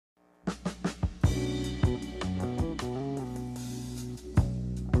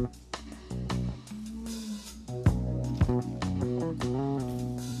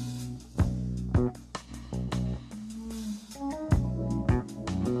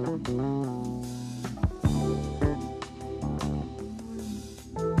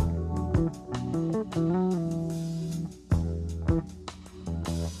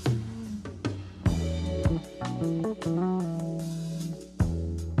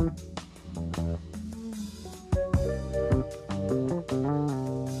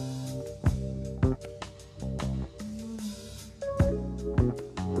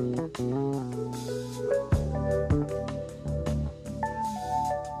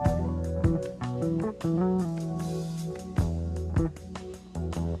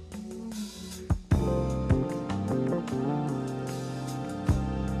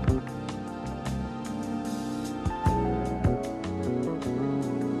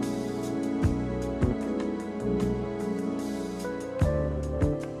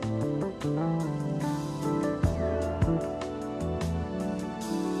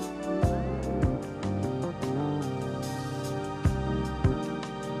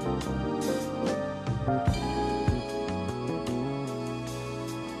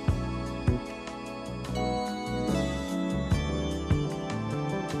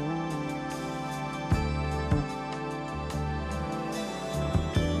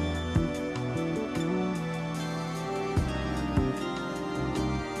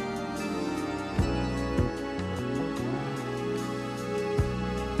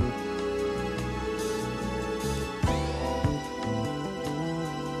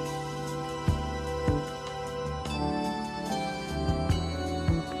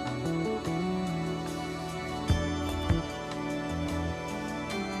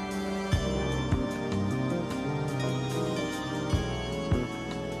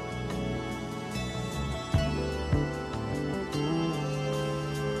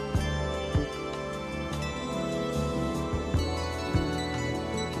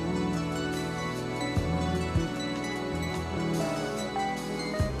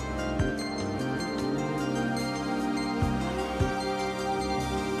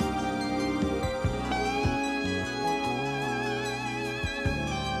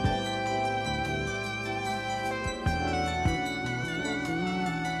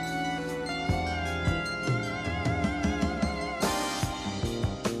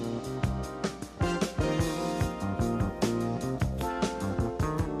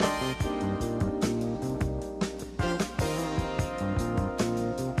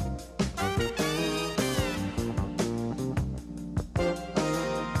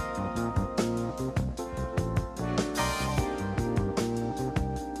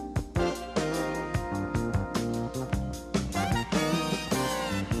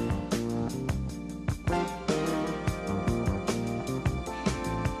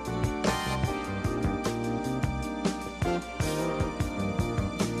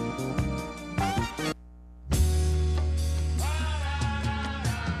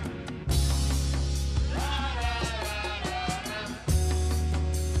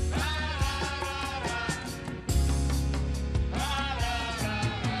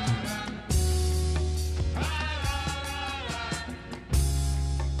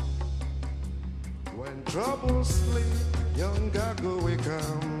Trouble sleep, young Gago we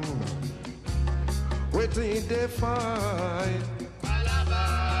come. Waiting they find.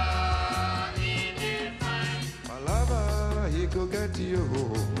 Palava, he dey find. Palava, he go get you.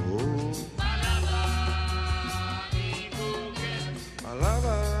 Palava, he go get.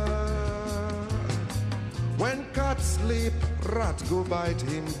 Palava. When cat sleep, rat go bite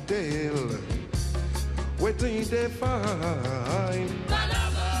him tail. Waiting they find.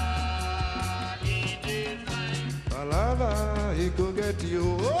 Palava, he go get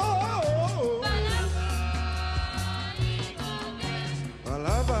you. Oh,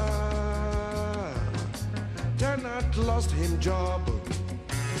 Palava, tenant lost him job.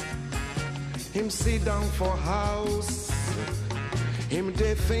 Him sit down for house. Him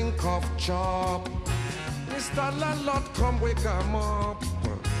they think of chop. Mr. Landlord come wake him up.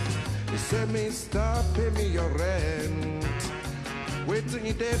 He say, Mister, pay me your rent.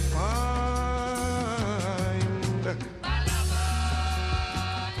 Waiting they find. Palava,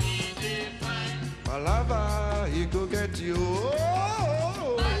 he dey find. Palava, he go get you.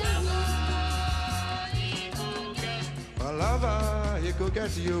 Oh, Palava, he go get. Palava, he go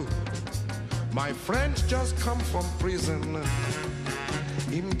get you. My friend just come from prison.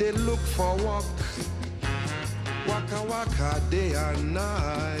 Him they look for work. Waka waka day and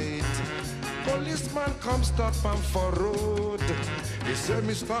night. Policeman come stop him for road. He say,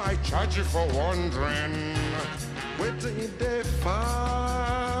 Mister, I charge you for wandering. Wait till they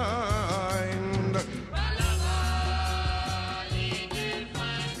find. Palava, he dey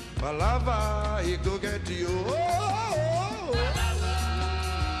find. Palava, he go get you. Oh, Palava,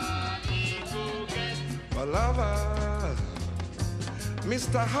 he go get. Palava.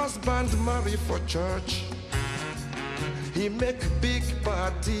 Mr. Husband marry for church. He make big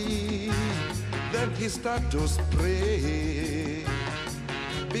party. Then he start to spray.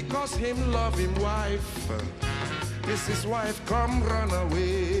 Because him love him wife. This his wife come run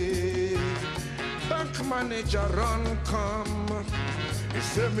away. Bank manager run come. He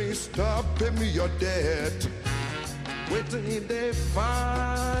say, Mister, pay me your debt. Wait till they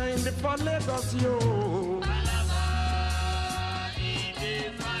find. headed for Lagos, yo.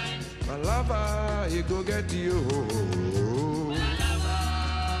 My lover, he go get you.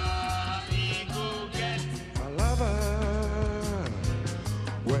 My lover,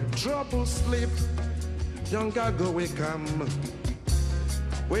 when trouble sleep, young go we come.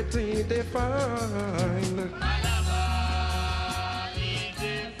 Waiting they find.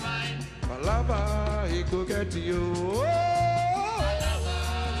 My lover, he go get you.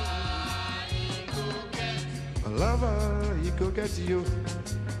 My lover, he go get you.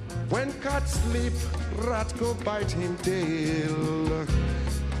 When cat sleep, rat go bite him tail.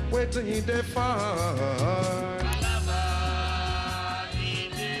 Waiting they find.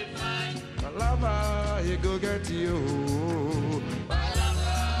 My lover, he go get you.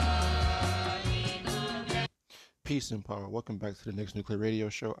 Peace and power. Welcome back to the Next Nuclear Radio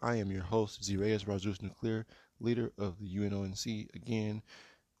Show. I am your host, Zireyes Razus Nuclear, leader of the UNONC. Again,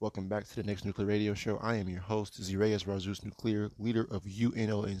 welcome back to the Next Nuclear Radio Show. I am your host, Zireyes Razus Nuclear, leader of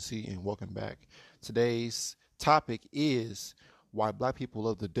UNONC, and welcome back. Today's topic is why Black people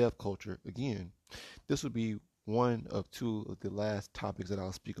love the deaf culture. Again, this will be one of two of the last topics that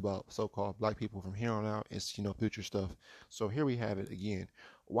I'll speak about so-called Black people from here on out. It's, future stuff. So here we have it again.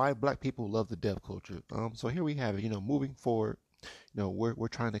 Why Black people love the deaf culture. So here we have it, moving forward, we're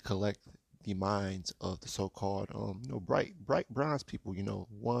trying to collect the minds of the so-called, bright bronze people,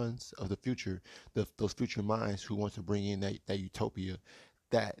 ones of the future, those future minds who want to bring in that utopia,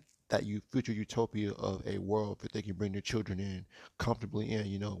 that future utopia of a world that they can bring their children in comfortably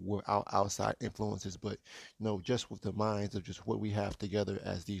in, without outside influences, but, just with the minds of just what we have together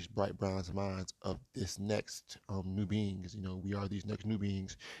as these bright bronze minds of this next new beings. We are these next new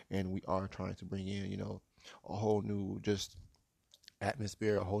beings, and we are trying to bring in, a whole new just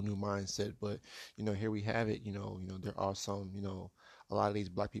atmosphere, a whole new mindset. But, here we have it, there are some, a lot of these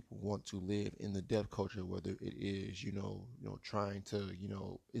Black people want to live in the deaf culture, whether it is, trying to,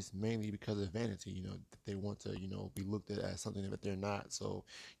 it's mainly because of vanity, that they want to, be looked at as something that they're not. So,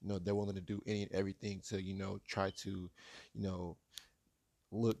 they're willing to do any and everything to, try to,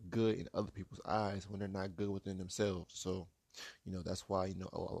 look good in other people's eyes when they're not good within themselves. So, that's why,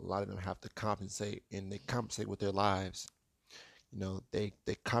 a lot of them have to compensate, and they compensate with their lives. They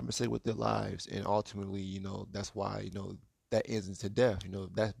compensate with their lives, and ultimately, that's why, that ends into death.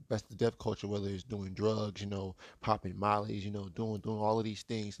 That's the death culture, whether it's doing drugs, popping mollies, doing all of these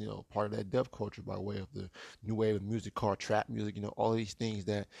things, part of that death culture by way of the new wave of music called trap music, all of these things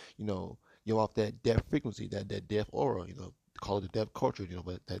that, give off that death frequency, that death aura, call it the death culture,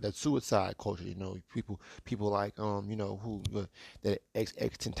 but that suicide culture, people like, who, that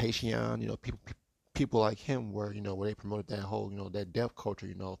Tentacion, people like him where where they promoted that whole that death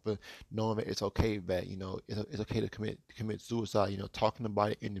culture, for knowing that it's okay that it's okay to commit suicide, talking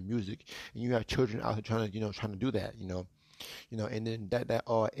about it in the music, and you have children out here trying to do that, and then that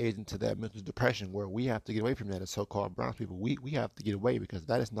all aids into that mental depression where we have to get away from that as so-called brown people. We have to get away because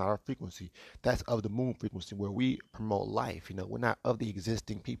that is not our frequency. That's of the moon frequency where we promote life. We're not of the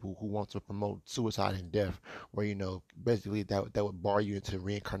existing people who want to promote suicide and death, where basically that would bar you into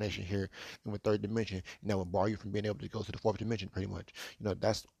reincarnation here in the third dimension, and that would bar you from being able to go to the fourth dimension pretty much.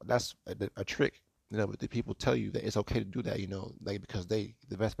 That's a trick. But the people tell you that it's okay to do that, because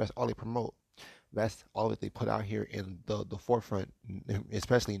that's all they promote. That's all that they put out here in the forefront,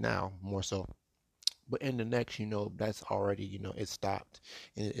 especially now more so. But in the next, that's already, it's stopped,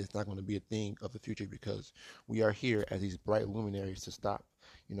 and it's not going to be a thing of the future because we are here as these bright luminaries to stop,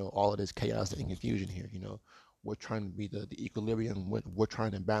 all of this chaos and confusion here. We're trying to be the equilibrium. We're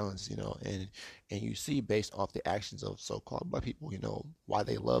trying to balance, and you see based off the actions of so-called Black people, why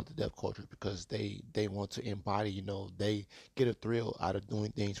they love the deaf culture, because they want to embody, they get a thrill out of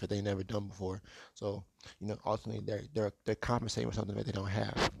doing things that they never done before. So, ultimately they're compensating for something that they don't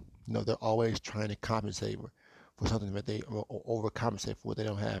have. They're always trying to compensate for something that they or overcompensate for what they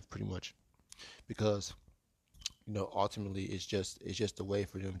don't have, pretty much, because ultimately it's just a way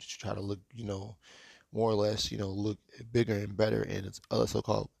for them to try to look, more or less, look bigger and better in its other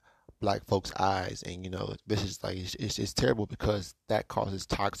so-called Black folks' eyes. And this is like it's terrible because that causes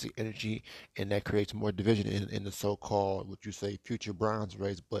toxic energy, and that creates more division in the so-called, what you say, future bronze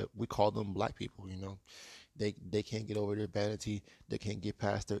race, but we call them Black people. They can't get over their vanity, they can't get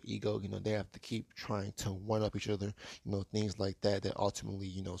past their ego. They have to keep trying to one up each other, things like that ultimately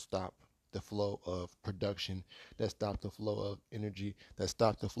stop the flow of production, that stop the flow of energy, that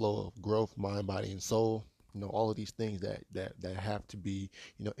stop the flow of growth, mind, body, and soul. all of these things that have to be,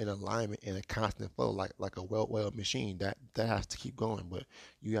 in alignment and a constant flow, like a well-oiled machine that has to keep going. But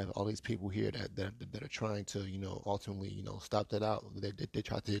you have all these people here that are trying to, ultimately, stop that out. They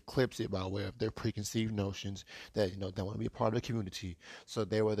try to eclipse it by way of their preconceived notions that, they want to be a part of the community. So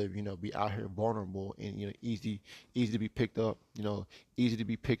they rather, be out here vulnerable and, easy to be picked up, easy to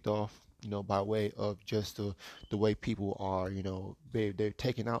be picked off, by way of just the way people are, they're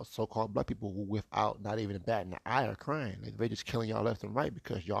taking out so-called black people without not even a bat in the eye or crying. Like, they're just killing y'all left and right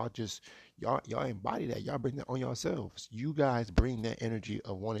because y'all embody that. Y'all bring that on yourselves. You guys bring that energy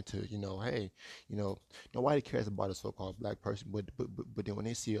of wanting to, hey, you know, nobody cares about a so-called black person, but then when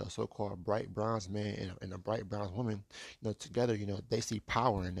they see a so-called bright bronze man and a bright bronze woman, together, they see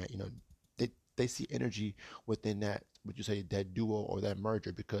power in that. They see energy within that, would you say, that duo or that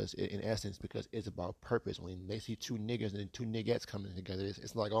merger, because in essence, because it's about purpose. When they see two niggas and two niggettes coming together,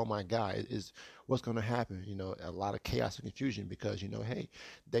 it's like, oh my god, is what's going to happen. A lot of chaos and confusion, because hey,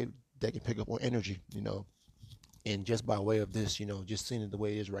 they they can pick up on energy, and just by way of this, just seeing it the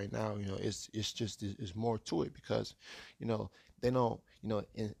way it is right now, it's just it's more to it, because you know they don't,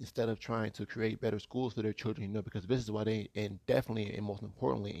 instead of trying to create better schools for their children, because this is why they, and definitely and most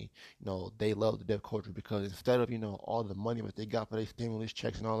importantly, they love the deaf culture, because instead of, all the money that they got for their stimulus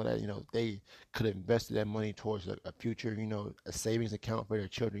checks and all of that, they could have invested that money towards a future, a savings account for their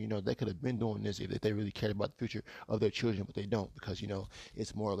children. They could have been doing this if they really cared about the future of their children, but they don't, because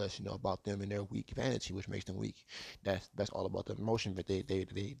it's more or less, about them and their weak vanity, which makes them weak. That's all about the emotion that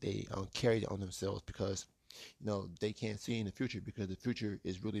they carry on themselves, because they can't see in the future, because the future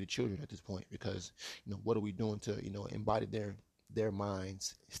is really the children at this point. Because what are we doing to embody their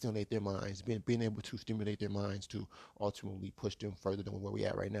minds, stimulate their minds, being able to stimulate their minds to ultimately push them further than where we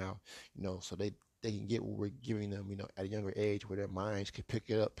at right now, so they can get what we're giving them, at a younger age, where their minds can pick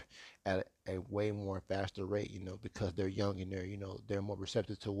it up at a way more faster rate, because they're young and they're more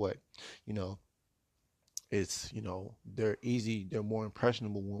receptive to what, you know, it's, they're more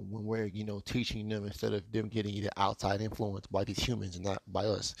impressionable when we're, teaching them, instead of them getting either outside influence by these humans and not by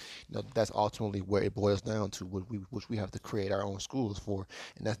us. That's ultimately where it boils down to, which we have to create our own schools for.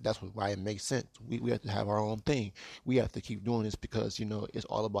 And why it makes sense. We have to have our own thing. We have to keep doing this, because it's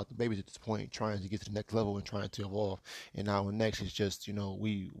all about the babies at this point, trying to get to the next level and trying to evolve. And our next is just,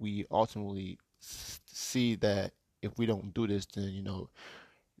 we ultimately see that if we don't do this, then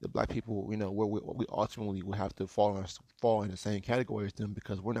the black people, we ultimately will have to fall in the same category as them,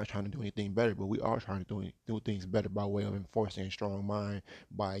 because we're not trying to do anything better, but we are trying to do things better by way of enforcing a strong mind,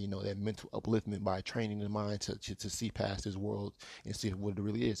 by that mental upliftment, by training the mind to see past this world and see what it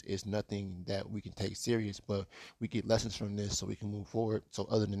really is. It's nothing that we can take serious, but we get lessons from this so we can move forward. So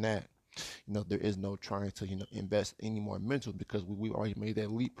other than that, there is no trying to, invest any more mental, because we've already made that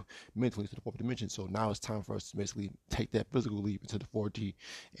leap mentally to the fourth dimension. So now it's time for us to basically take that physical leap into the 4D.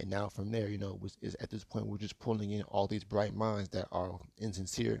 And now from there, is at this point, we're just pulling in all these bright minds that are in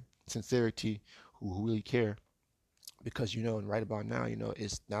sincerity, who really care. Because, and right about now,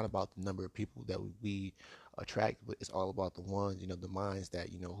 it's not about the number of people that we attract, but it's all about the ones, the minds that,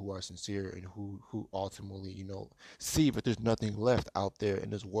 who are sincere, and who ultimately, see that there's nothing left out there in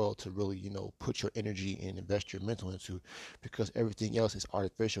this world to really, put your energy and invest your mental into, because everything else is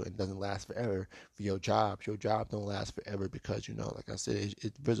artificial and doesn't last forever. For your job don't last forever, because, like I said,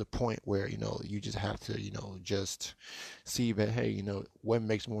 there's a point where, you just have to, just see that, hey, what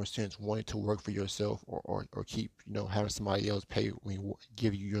makes more sense, wanting to work for yourself, or keep, having somebody else pay when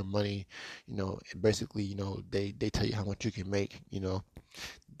give you your money, basically, they tell you how much you can make.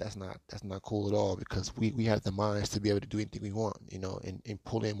 That's not cool at all, because we have the minds to be able to do anything we want, and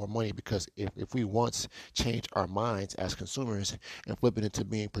pull in more money. Because if we once change our minds as consumers and flip it into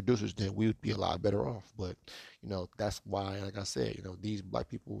being producers, then we would be a lot better off. But that's why, like I said, these black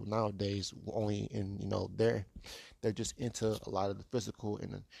people nowadays only in, they're just into a lot of the physical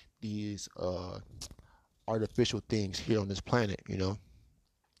and these artificial things here on this planet.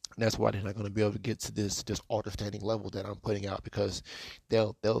 That's why they're not going to be able to get to this understanding level that I'm putting out, because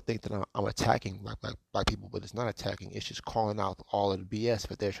they'll think that I'm attacking black people, but it's not attacking. It's just calling out all of the BS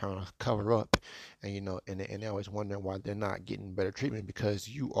that they're trying to cover up, and and they're always wondering why they're not getting better treatment, because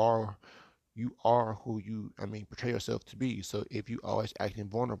you are who you, portray yourself to be. So if you always acting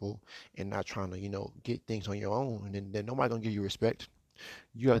vulnerable and not trying to, get things on your own, then nobody gonna give you respect.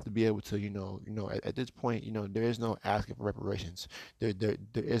 You have to be able to, at this point, there is no asking for reparations. There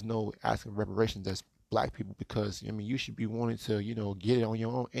is no asking for reparations black people, because I mean you should be wanting to get it on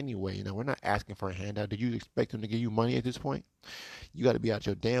your own anyway. We're not asking for a handout. Do you expect them to give you money at this point? You got to be out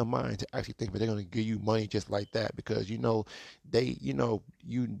your damn mind to actually think that they're going to give you money just like that, because they you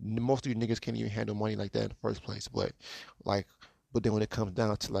most of you niggas can't even handle money like that in the first place. Like but then when it comes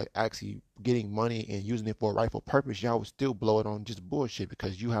down to like actually getting money and using it for a rightful purpose, y'all would still blow it on just bullshit,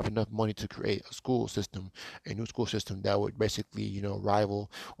 because you have enough money to create a school system, a new school system that would basically,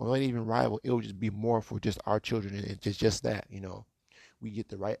 rival, or not even rival. It would just be more for just our children, and it's just that, we get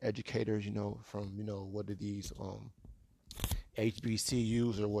the right educators, from, what are these,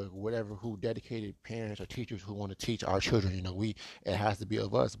 HBCUs or whatever, who dedicated parents or teachers who want to teach our children. It has to be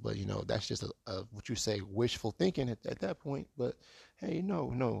of us, but that's just a what you say, wishful thinking at that point. But hey,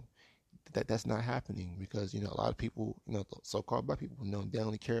 no, that's not happening, because a lot of people, so-called black people, they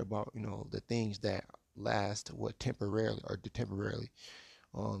only care about the things that last, what, temporarily or temporarily.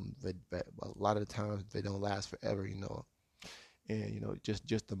 But a lot of the times they don't last forever. And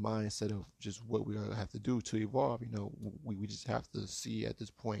just the mindset of just what we have to do to evolve. We just have to see at this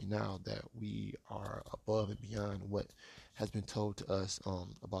point now that we are above and beyond what has been told to us,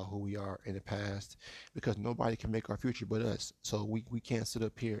 about who we are in the past, because nobody can make our future but us. So we can't sit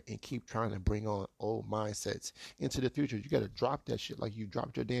up here and keep trying to bring on old mindsets into the future. You got to drop that shit like you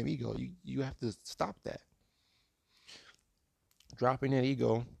dropped your damn ego. You have to stop that, dropping that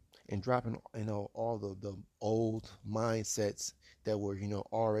ego, and dropping all the old mindsets that were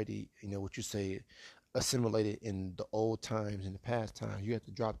already, what you say, assimilated in the old times, in the past times. You have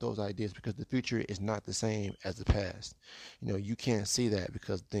to drop those ideas, because the future is not the same as the past. You can't see that,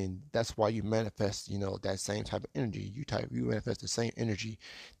 because then that's why you manifest that same type of energy. You manifest the same energy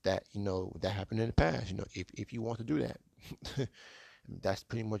that that happened in the past. If you want to do that. That's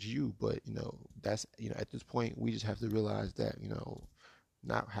pretty much you. But that's at this point we just have to realize that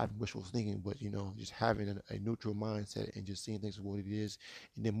not having wishful thinking, but just having a neutral mindset and just seeing things for what it is,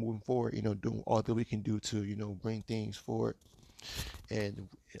 and then moving forward, doing all that we can do to bring things forward, and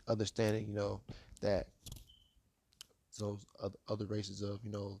understanding that those other races of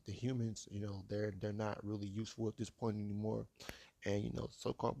the humans, they're not really useful at this point anymore. And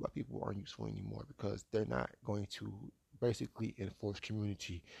so-called black people aren't useful anymore, because they're not going to basically enforce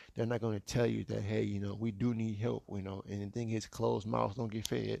community. They're not going to tell you that, hey, we do need help, and the thing is, closed mouths don't get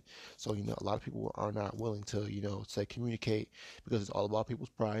fed. So a lot of people are not willing to say communicate, because it's all about people's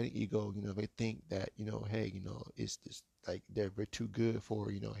pride and ego. They think that hey, it's just like they're too good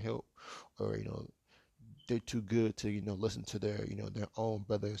for help, or they're too good to listen to their own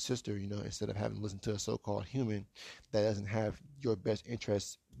brother or sister, instead of having to listen to a so-called human that doesn't have your best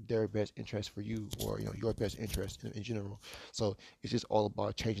interest, their best interest for you, or your best interest in general. So it's just all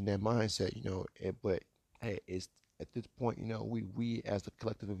about changing that mindset. But hey, it's at this point, we as the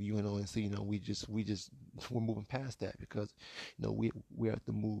collective of UNONC, we're moving past that, because we have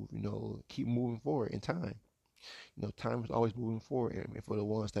to move, keep moving forward in time. Time is always moving forward, and for the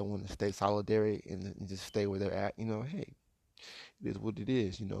ones that want to stay solidary and just stay where they're at, hey, it is what it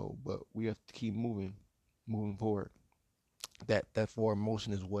is, but we have to keep moving forward. That forward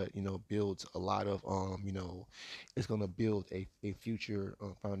motion is what builds a lot of it's going to build a future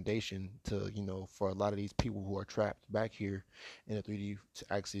foundation to for a lot of these people who are trapped back here in the 3D, to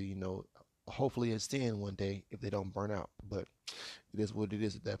actually hopefully ascend one day if they don't burn out. But it is what it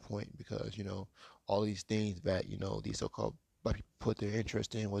is at that point, because all these things that these so-called black people put their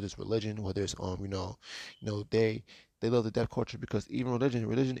interest in, whether it's religion, whether it's they love the death culture, because even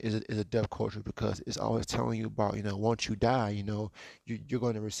religion is a death culture, because it's always telling you about once you die, you're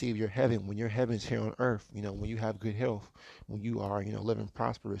going to receive your heaven when your heaven's here on earth. When you have good health, when you are living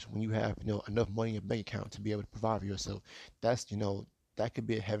prosperous, when you have enough money in your bank account to be able to provide for yourself. That's that could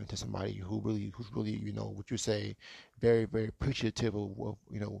be a heaven to somebody who's really what you say, very very appreciative of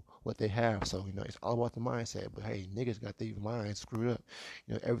what they have. So it's all about the mindset. But hey, niggas got their minds screwed up.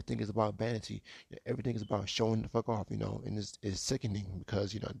 Everything is about vanity. Everything is about showing the fuck off. And it's sickening,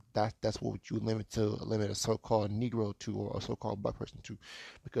 because that's what you limit a so-called Negro to, or a so-called black person to,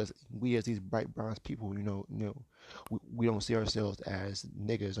 because we as these bright bronze people, we don't see ourselves as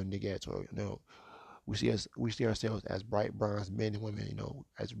niggas or niggettes, or we see ourselves as bright bronze men and women,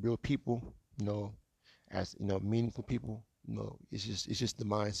 as real people, as meaningful people. It's just the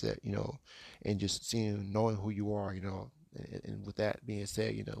mindset, and just knowing who you are, and with that being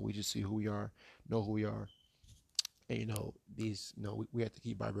said, we just see who we are, know who we are, and these, we have to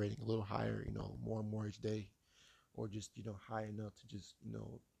keep vibrating a little higher, more and more each day, or just high enough to just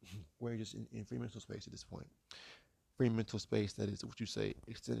we're just in free mental space at this point. free mental space that is what you say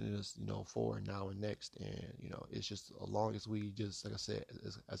extending us, forward now and next. And it's just as long as we just, like I said,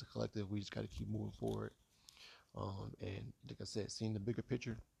 as a collective, we just got to keep moving forward. And like I said, seeing the bigger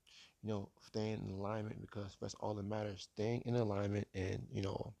picture, staying in alignment, because that's all that matters. Staying in alignment, and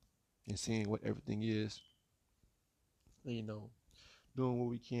and seeing what everything is, and doing what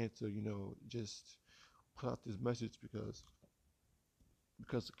we can to just put out this message, because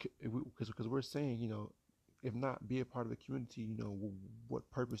we're saying, if not be a part of the community, what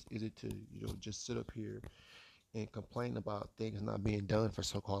purpose is it to just sit up here and complain about things not being done for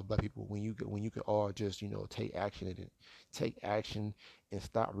so-called black people, when you could all just take action and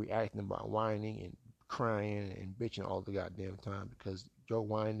stop reacting by whining and crying and bitching all the goddamn time, because your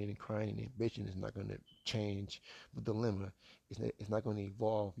whining and crying and bitching is not going to change the dilemma. It's not going to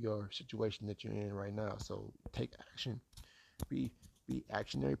evolve your situation that you're in right now. So take action. Be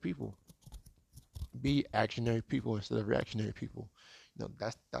actionary people. Be actionary people instead of reactionary people.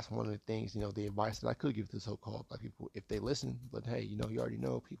 That's one of the things, the advice that I could give to so-called black people if they listen. But hey, you already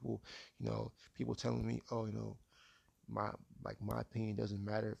know people, people telling me, oh, my opinion doesn't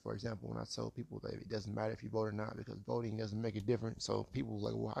matter. For example, when I tell people that it doesn't matter if you vote or not, because voting doesn't make a difference. So people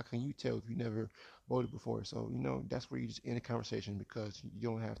like, well, how can you tell if you never voted before? So that's where you just end the conversation, because you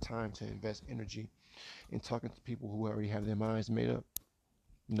don't have time to invest energy in talking to people who already have their minds made up.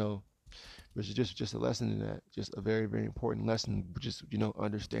 Which is just a lesson in that, just a very, very important lesson. Just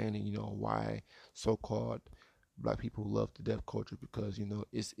understanding why so-called black people love the death culture, because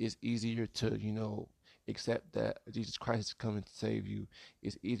it's easier to accept that Jesus Christ is coming to save you.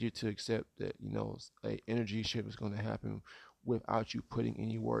 It's easier to accept that a energy shift is going to happen without you putting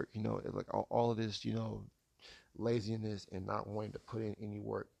any work. It's like all of this laziness and not wanting to put in any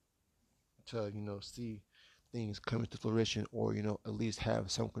work to see things coming to fruition, or at least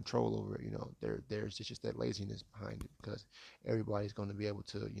have some control over it. There's just that laziness behind it, because everybody's going to be able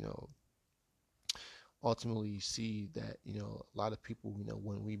to ultimately see that a lot of people,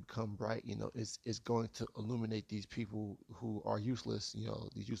 when we become bright, it's going to illuminate these people who are useless,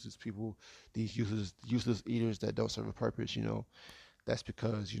 these useless people, these useless eaters that don't serve a purpose. That's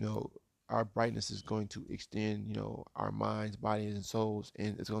because our brightness is going to extend our minds, bodies, and souls,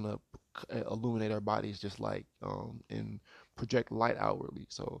 and it's going to illuminate our bodies, just like and project light outwardly.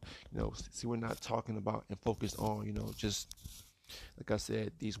 So see, we're not talking about and focused on just, like I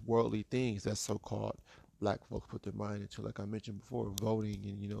said, these worldly things that so-called black folks put their mind into, like I mentioned before, voting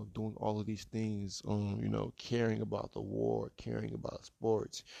and doing all of these things, caring about the war, caring about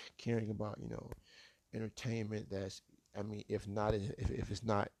sports, caring about entertainment. That's, I mean, if it's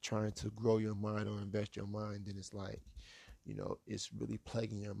not trying to grow your mind or invest your mind, then it's like it's really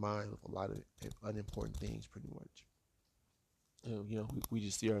plaguing your mind with a lot of unimportant things, pretty much. We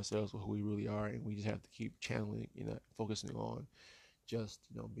just see ourselves for who we really are, and we just have to keep channeling, focusing on just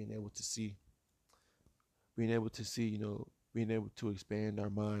being able to see, being able to expand our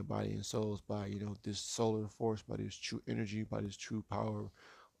mind, body, and souls by this solar force, by this true energy, by this true power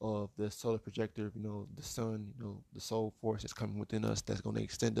of the solar projector, the sun, the soul force that's coming within us, that's going to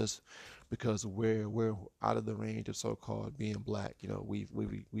extend us, because we're out of the range of so-called being black.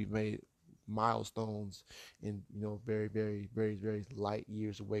 We've made milestones in very, very, very, very light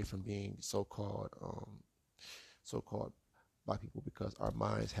years away from being so-called black people, because our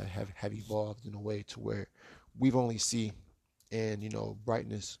minds have evolved in a way to where we've only see, and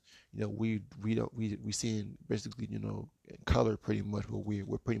brightness, we don't we see in basically color pretty much, but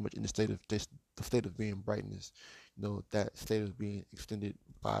we're pretty much in the state of being brightness, that state of being extended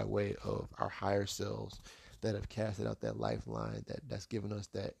by way of our higher selves that have casted out that lifeline, that's given us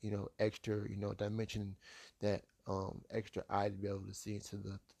that extra dimension, that extra eye to be able to see into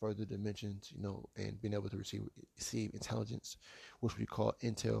the further dimensions, and being able to receive intelligence, which we call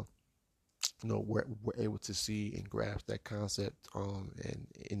intel. We're able to see and grasp that concept, and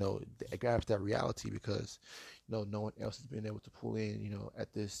grasp that reality, because no one else has been able to pull in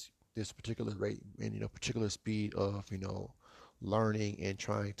at this particular rate and particular speed of learning and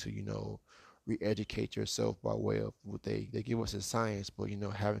trying to re-educate yourself by way of what they give us in science, but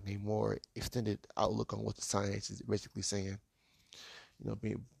having a more extended outlook on what the science is basically saying.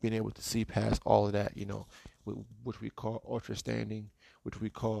 Being able to see past all of that, which we call understanding, which we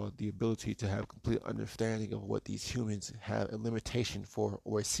call the ability to have complete understanding of what these humans have a limitation for,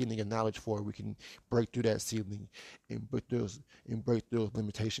 or a ceiling of knowledge for. We can break through that ceiling and break those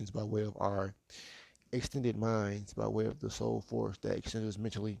limitations by way of our extended minds, by way of the soul force that extends us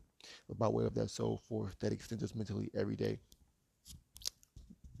mentally, by way of that soul force that extends us mentally every day.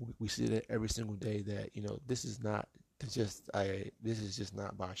 We see that every single day, that this is just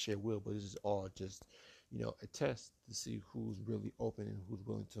not by sheer will, but this is all just a test to see who's really open and who's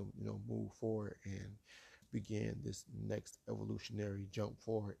willing to, move forward and begin this next evolutionary jump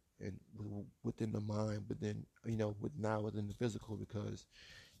forward and within the mind, but then, with now within the physical, because,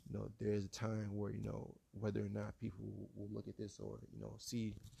 there is a time where, whether or not people will look at this or,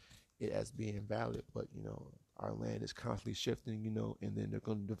 see it as being valid, but, our land is constantly shifting, and then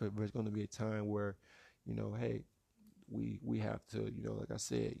there's going to be a time where, hey, we have to, like I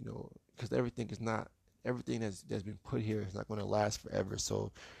said, because everything that's been put here is not going to last forever.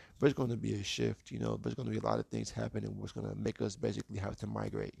 So there's going to be a shift. There's going to be a lot of things happening, which going to make us basically have to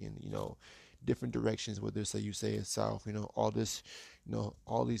migrate in, different directions. Whether say you say it's south, all this,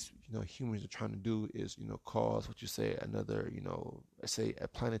 all these, humans are trying to do is, cause what you say another, let's say a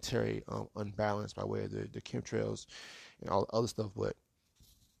planetary unbalance by way of the chemtrails and all the other stuff. But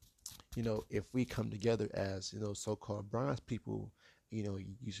if we come together as, so-called bronze people,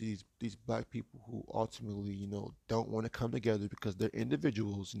 you see these black people who ultimately, don't want to come together because they're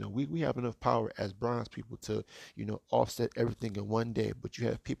individuals. We have enough power as bronze people to, offset everything in one day. But you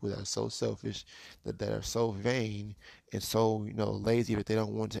have people that are so selfish, that are so vain and so, lazy that they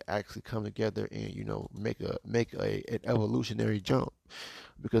don't want to actually come together and, make a an evolutionary jump.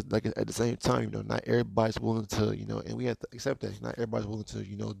 Because like at the same time, not everybody's willing to, and we have to accept that not everybody's willing to,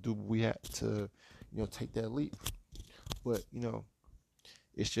 do what we have to, take that leap. But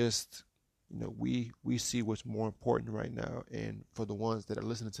it's just, we see what's more important right now. And for the ones that are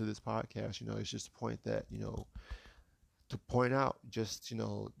listening to this podcast, it's just a point that, to point out just,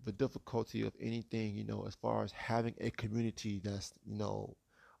 the difficulty of anything, as far as having a community that's,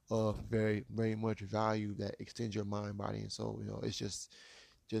 of very, very much value that extends your mind, body, and soul. It's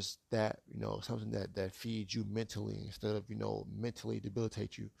just that, something that feeds you mentally instead of, mentally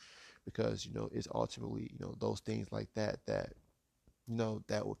debilitate you, because, it's ultimately, those things like that that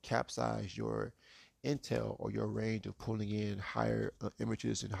will capsize your intel or your range of pulling in higher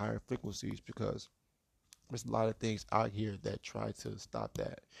images and higher frequencies, because there's a lot of things out here that try to stop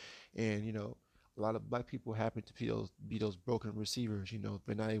that. And a lot of black people happen to be those broken receivers.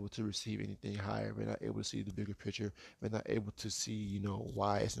 They're not able to receive anything higher. They're not able to see the bigger picture. They're not able to see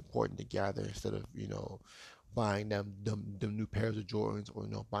why it's important to gather instead of buying them new pairs of Jordans,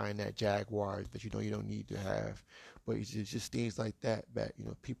 or buying that Jaguar that you don't need to have. But it's just things like that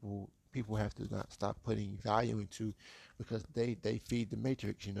people have to not stop putting value into, because they feed the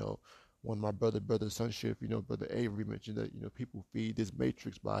matrix. One of my brother Sonship, brother Avery mentioned that people feed this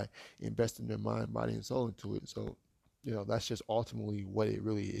matrix by investing their mind, body, and soul into it. So that's just ultimately what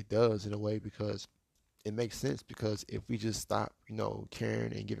it does in a way, because it makes sense. Because if we just stop,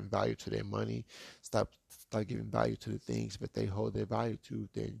 caring and giving value to their money, start giving value to the things that they hold their value to,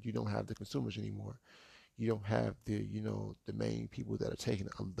 then you don't have the consumers anymore. You don't have the main people that are taking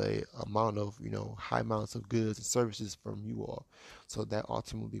the amount of, high amounts of goods and services from you all. So that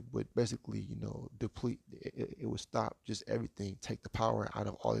ultimately would basically, deplete. It would stop just everything, take the power out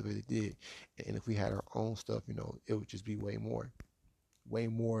of all of it did. And if we had our own stuff, it would just be way more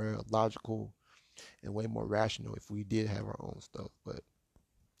logical and way more rational if we did have our own stuff. But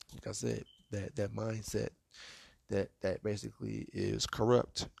like I said, that mindset that basically is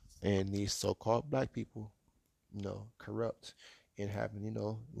corrupt, and these so-called black people, corrupt, and having,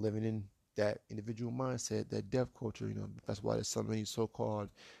 living in that individual mindset, that death culture. That's why there's so many so-called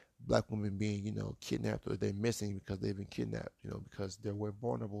black women being, kidnapped, or they're missing because they've been kidnapped, because they're way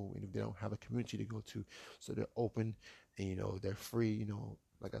vulnerable and they don't have a community to go to. So they're open and, they're free,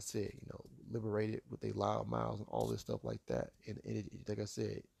 like I said, liberated with their loud mouths and all this stuff like that. And like I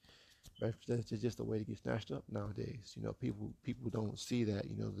said, that's just a way to get snatched up nowadays. People don't see that,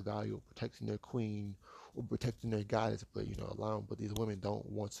 the value of protecting their queen or protecting their goddess, but but these women don't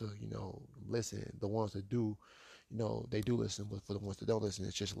want to, listen. The ones that do, they do listen, but for the ones that don't listen,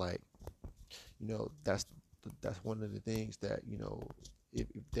 it's just like, that's one of the things that, if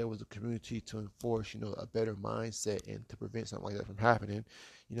there was a community to enforce, a better mindset and to prevent something like that from happening,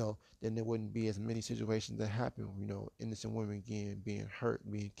 then there wouldn't be as many situations that happen, innocent women again being hurt,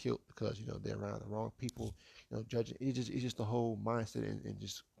 being killed because, they're around the wrong people, judging. It's just the whole mindset and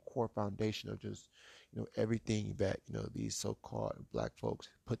just core foundation of just, everything that, these so-called black folks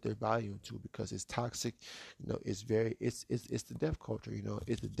put their value into, because it's toxic. It's the death culture.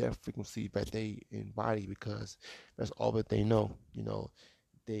 It's the death frequency that they embody, because that's all that they know.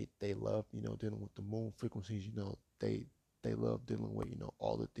 They love, dealing with the moon frequencies. They love dealing with,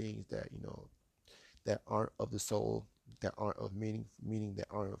 all the things that, that aren't of the soul, that aren't of meaning that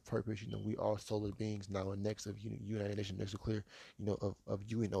aren't of purpose. We are solar beings now, and next of United Nations, next to clear, of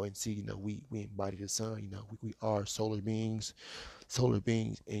UNONC, we embody the sun. We are solar beings,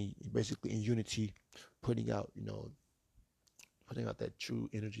 and basically in unity putting out, putting out that true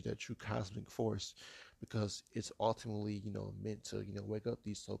energy, that true cosmic force, because it's ultimately, meant to, wake up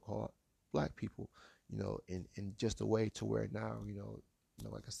these so-called black people, in just a way to where now,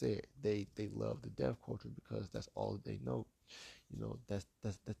 like I said, they love the deaf culture because that's all that they know. That's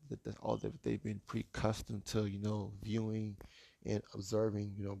all that they've been pre-accustomed to, viewing and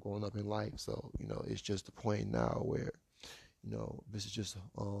observing, growing up in life. So, it's just the point now where, this is just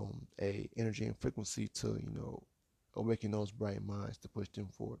a energy and frequency to, awaken those bright minds to push them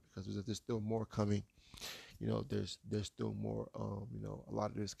forward, because there's still more coming. There's still more, a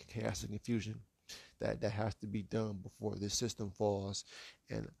lot of this chaos and confusion that has to be done before this system falls.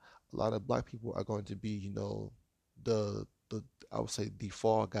 And a lot of black people are going to be, the I would say the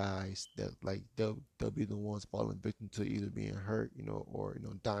fall guys, that like they'll be the ones falling victim to either being hurt, or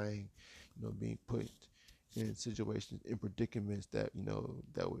dying, being put in situations, in predicaments that,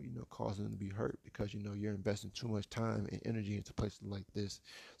 that would, cause them to be hurt, because you're investing too much time and energy into places like this.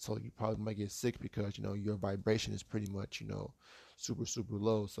 So you probably might get sick because your vibration is pretty much, super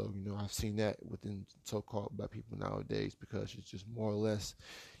low. So I've seen that within so-called black people nowadays, because it's just more or less,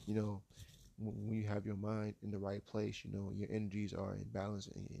 you know when you have your mind in the right place, your energies are in balance,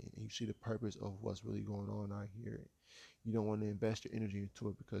 and you see the purpose of what's really going on out here. You don't want to invest your energy into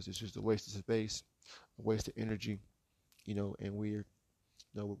it because it's just a waste of space, a waste of energy, and we're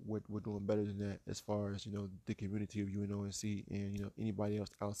doing better than that, as far as, the community of UNONC, and, anybody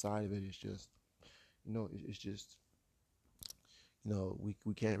else outside of it is just, it's just,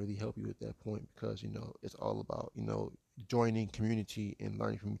 we can't really help you at that point, because it's all about, joining community and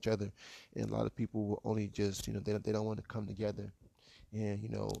learning from each other. And a lot of people will only just, they don't want to come together and,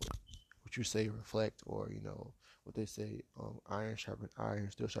 what you say reflect, or what they say, iron sharpen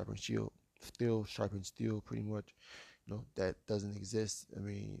iron, steel sharpen shield, steel sharpen steel, pretty much. That doesn't exist. I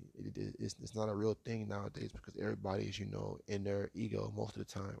mean, it's not a real thing nowadays, because everybody is, in their ego most of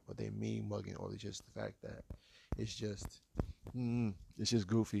the time, or they mean mugging, or it's just the fact that it's just it's just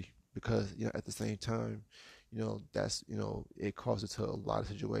goofy, because at the same time, that's, it causes to a lot of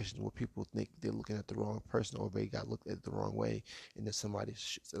situations where people think they're looking at the wrong person, or they got looked at the wrong way, and then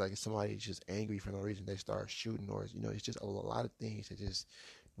like, if somebody's just angry for no reason, they start shooting, or it's just a lot of things that just,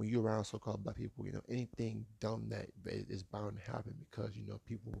 when you're around so-called black people, anything dumb that is bound to happen, because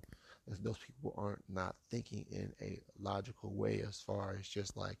people, those people aren't not thinking in a logical way, as far as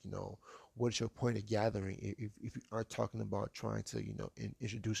just like, what is your point of gathering if you aren't talking about trying to,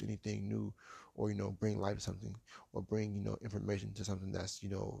 introduce anything new, or bring light to something, or bring, information to something that's,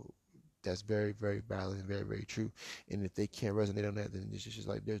 that's very, very valid and very, very true. And if they can't resonate on that, then it's just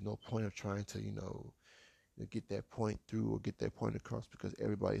like, there's no point of trying to, get that point through, or get that point across, because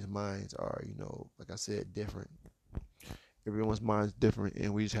everybody's minds are, like I said, different. Everyone's mind's different,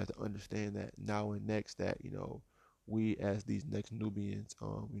 and we just have to understand that now and next, that we, as these next Nubians,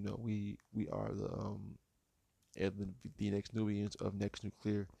 we are the next Nubians of Next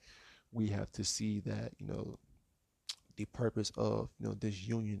Nuclear. We have to see that, the purpose of, this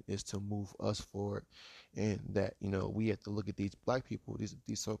union is to move us forward, and that, we have to look at these black people, these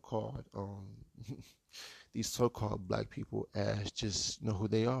so-called these so-called black people, as just, who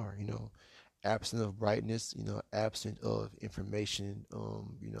they are, absent of brightness, absent of information,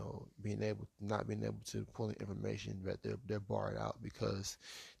 being able not being able to pull in information, that they're barred out, because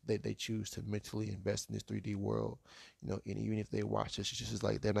they choose to mentally invest in this 3D world, and even if they watch this, it's just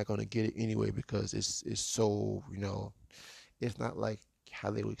like they're not going to get it anyway, because it's so, it's not like how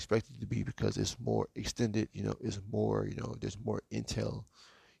they would expect it to be, because it's more extended, it's more, there's more intel,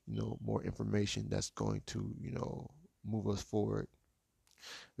 more information that's going to, move us forward,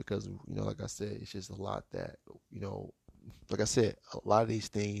 because like I said, it's just a lot that, like I said, a lot of these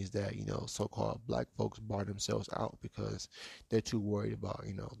things that, so-called black folks bar themselves out, because they're too worried about,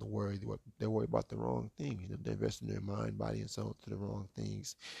 they're worried about the wrong things. They're investing their mind, body, and soul to the wrong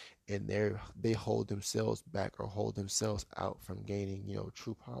things, and they hold themselves back, or hold themselves out from gaining,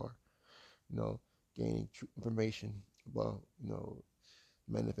 true power, you know gaining true information about,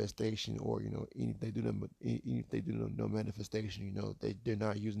 manifestation, or even if they do them, even if they do no manifestation, they're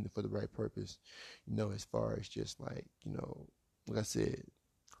not using it for the right purpose, as far as just like, like I said,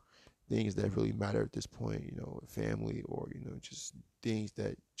 things that really matter at this point, family, or just things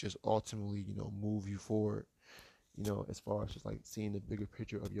that just ultimately, move you forward, as far as just like seeing the bigger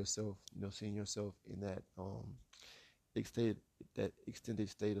picture of yourself, seeing yourself in that extended that extended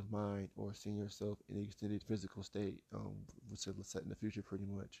state of mind, or seeing yourself in the extended physical state, which is set in the future, pretty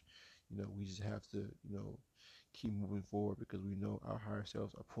much. We just have to, keep moving forward because we know our higher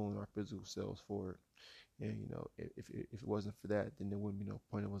selves are pulling our physical selves forward. And if it wasn't for that, then there wouldn't be no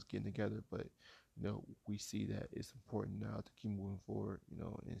point of us getting together. But we see that it's important now to keep moving forward.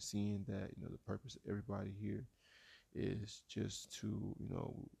 And seeing that the purpose of everybody here is just to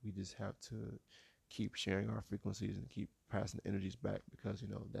we just have to keep sharing our frequencies and keep passing the energies back because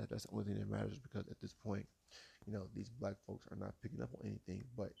that's the only thing that matters. Because at this point, these black folks are not picking up on anything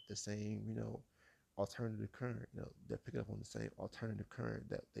but the same alternative current. They're picking up on the same alternative current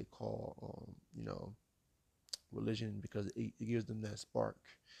that they call religion because it gives them that spark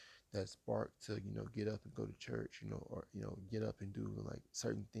to get up and go to church, or get up and do like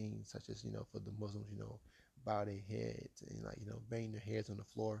certain things such as for the Muslims, bow their heads and bang their heads on the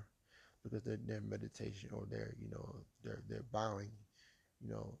floor because their meditation or their bowing,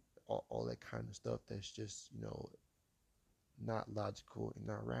 all that kind of stuff that's just not logical and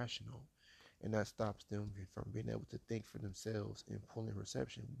not rational, and that stops them from being able to think for themselves and pulling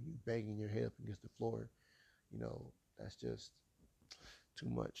perception. You banging your head up against the floor, that's just too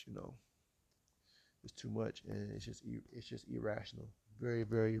much. It's too much, and it's just irrational, very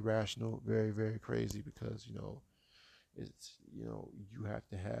very irrational, very very crazy because it's you have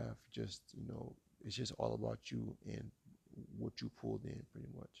to have just it's just all about you and what you pulled in pretty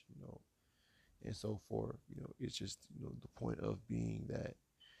much, and so forth. It's just the point of being that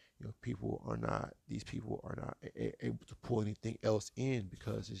these people are not able to pull anything else in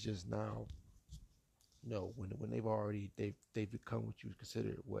because it's just now when they've become what you would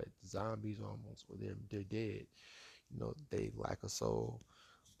consider what zombies almost, or they're dead. They lack a soul,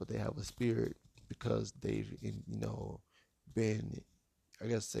 but they have a spirit because they've been, I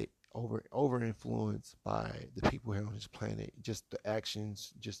guess, say over influenced by the people here on this planet, just the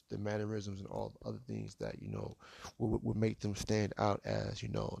actions, just the mannerisms, and all the other things that would make them stand out as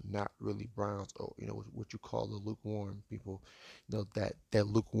not really browns, or what you call the lukewarm people. That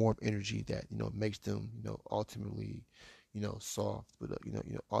lukewarm energy that makes them ultimately soft, but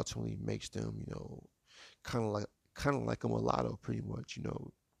ultimately makes them kind of like a mulatto, pretty much,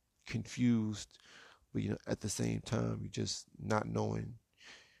 confused, but at the same time you just not knowing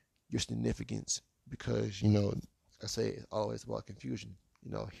your significance because I say it's always about confusion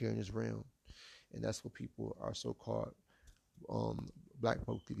here in this realm, and that's what people are so called um black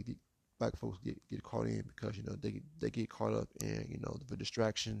folks get caught in because they get caught up in the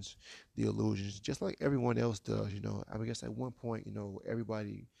distractions, the illusions, just like everyone else does. I guess at one point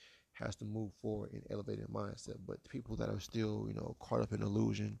everybody has to move forward and elevate their mindset, but the people that are still caught up in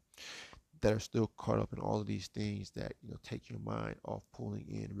illusion, that are still caught up in all of these things that take your mind off pulling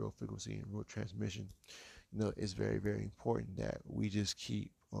in real frequency and real transmission, it's very very important that we just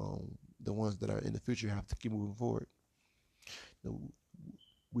keep the ones that are in the future have to keep moving forward. you know,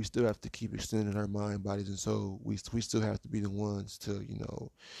 we still have to keep extending our mind, bodies, and soul. We still have to be the ones to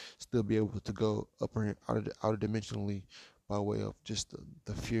still be able to go up and outer dimensionally by way of just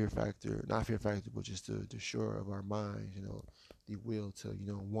the fear factor, not fear factor, but just the sure of our minds. The will to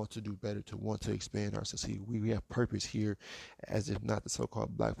want to do better, to want to expand ourselves. See, we have purpose here, as if not the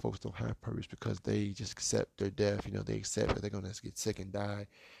so-called black folks don't have purpose because they just accept their death. They accept that they're gonna get sick and die,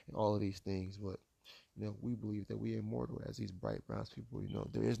 and all of these things, but. We believe that we are immortal as these bright brown people.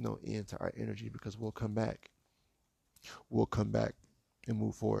 There is no end to our energy because we'll come back. We'll come back and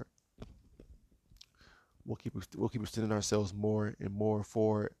move forward. We'll keep extending ourselves more and more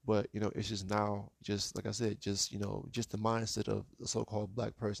forward. But it's just now, just like I said, just the mindset of the so-called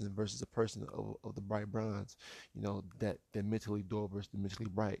black person versus a person of the bright browns. That mentally dull versus the mentally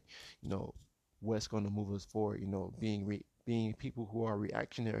bright. What's going to move us forward? Being people who are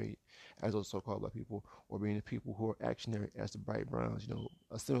reactionary as those so-called black people, or being the people who are actionary as the bright browns,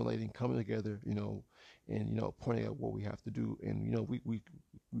 assimilating, coming together, and pointing out what we have to do. And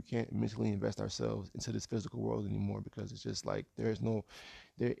we can't mentally invest ourselves into this physical world anymore because it's just like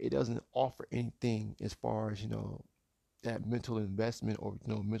it doesn't offer anything as far as that mental investment or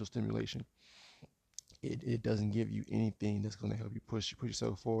mental stimulation. It doesn't give you anything that's going to help you push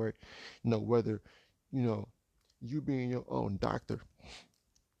yourself forward. Whether you being your own doctor.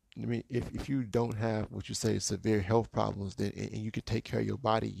 I mean, if you don't have what you say severe health problems, then and you can take care of your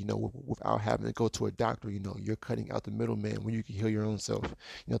body, without having to go to a doctor, you're cutting out the middleman when you can heal your own self.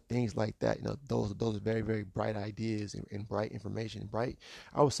 Things like that. Those are very very bright ideas and bright information.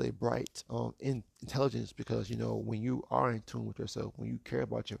 I would say bright intelligence because when you are in tune with yourself, when you care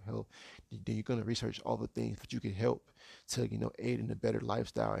about your health, then you're gonna research all the things that you can help to aid in a better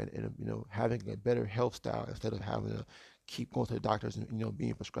lifestyle and having a better health style instead of having a keep going to the doctors and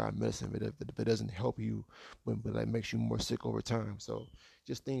being prescribed medicine if it doesn't help you, but that makes you more sick over time. So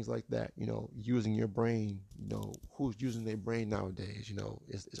just things like that, using your brain. Who's using their brain nowadays?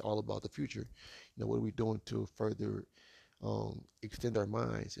 It's all about the future. What are we doing to further extend our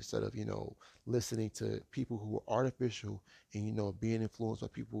minds instead of listening to people who are artificial and being influenced by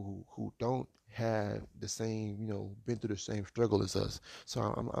people who don't have the same been through the same struggle as us. So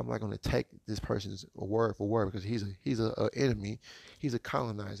I'm not going to take this person's word for word because he's a enemy, he's a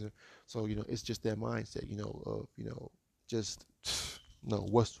colonizer. So it's just that mindset of just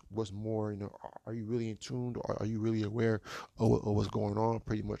what's more. Are you really in tune, or are you really aware of what's going on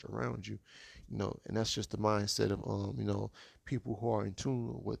pretty much around you? And that's just the mindset of people who are in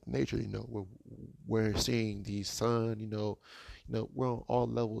tune with nature. We're seeing the sun. We're on all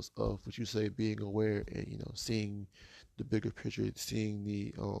levels of what you say being aware, and seeing the bigger picture, seeing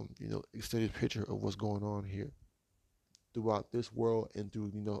the extended picture of what's going on here throughout this world and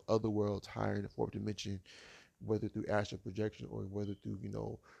through other worlds higher in the fourth dimension, whether through astral projection or whether through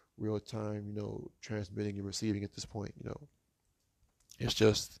real time transmitting and receiving at this point. It's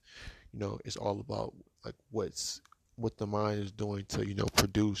just it's all about like what the mind is doing to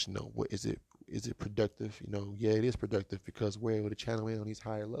produce. What is it productive? Yeah, it is productive because we're able to channel in on these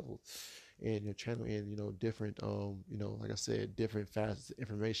higher levels and channel in different like I said, different facets of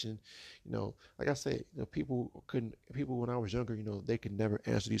information. Like I said, people when I was younger, they could never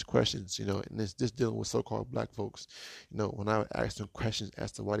answer these questions. And it's just dealing with so-called black folks. When I asked them questions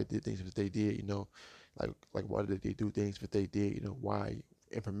as to why they did things if they did, like why did they do things if they did, why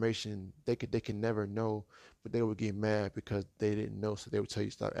information they can never know, but they would get mad because they didn't know, so they would tell you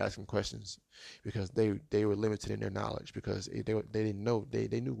stop asking questions because they were limited in their knowledge because they didn't know.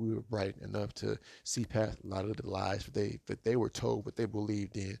 They knew we were bright enough to see past a lot of the lies but they were told what they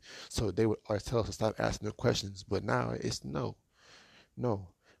believed in, so they would always tell us to stop asking the questions. But now it's no,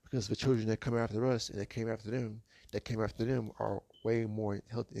 because the children that come after us and that came after them are way more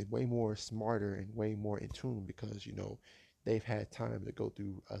healthy, way more smarter, and way more in tune because they've had time to go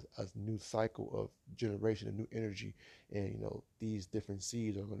through a new cycle of generation, a new energy, and these different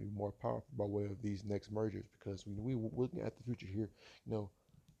seeds are going to be more powerful by way of these next mergers because we're looking at the future here.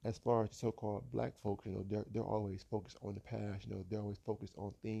 As far as so-called black folks, they're always focused on the past. They're always focused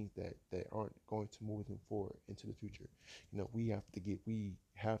on things that aren't going to move them forward into the future. We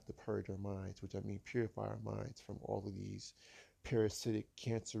have to purge our minds, which I mean purify our minds from all of these parasitic,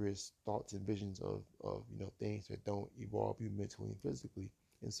 cancerous thoughts and visions of things that don't evolve you mentally and physically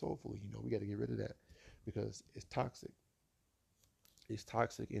and soulfully. We got to get rid of that because it's toxic. It's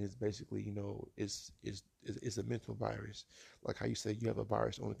toxic, and it's basically it's a mental virus. Like how you say you have a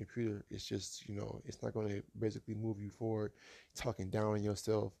virus on a computer, it's just it's not going to basically move you forward, talking down on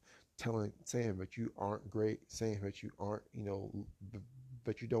yourself, saying that you aren't great, saying that you aren't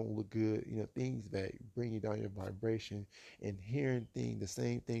but you don't look good, things that bring you down your vibration, and hearing the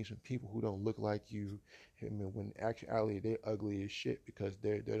same things from people who don't look like you. I mean, when in actuality they're ugly as shit because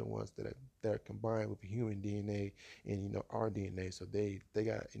they're the ones that are combined with human DNA and our DNA, so they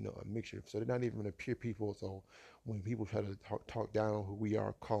got a mixture. So they're not even a pure people. So when people try to talk down on who we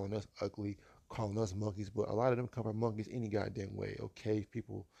are, calling us ugly, calling us monkeys, but a lot of them come from monkeys any goddamn way. Okay,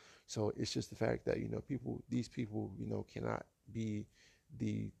 people. So it's just the fact that these people cannot be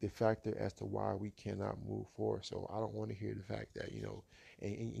the factor as to why we cannot move forward. So I don't want to hear the fact that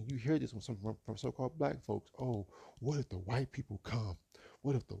and you hear this from so-called black folks. Oh, what if the white people come?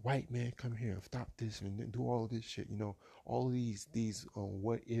 What if the white man come here and stop this and do all of this shit? All of these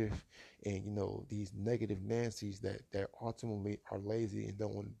what if, and these negative Nancy's that ultimately are lazy and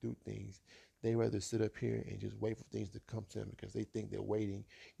don't want to do things. They rather sit up here and just wait for things to come to them because they think they're waiting.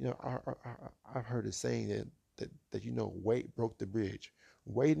 I've heard a saying that wait broke the bridge.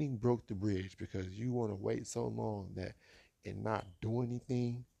 Waiting broke the bridge because you want to wait so long that and not do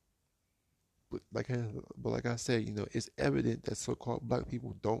anything. But like I said, it's evident that so-called black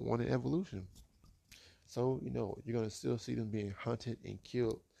people don't want an evolution. So you're gonna still see them being hunted and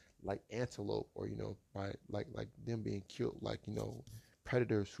killed like antelope, or by like them being killed like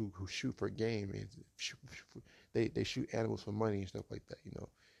predators who shoot for game and they shoot animals for money and stuff like that.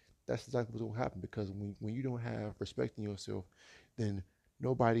 That's exactly what's gonna happen because when you don't have respect in yourself, then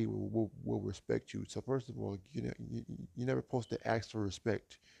nobody will respect you. So first of all, you're never supposed to ask for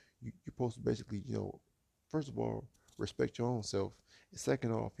respect. You're supposed to basically, first of all, respect your own self. And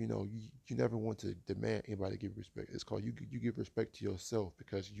second off, you never want to demand anybody to give respect. It's called you give respect to yourself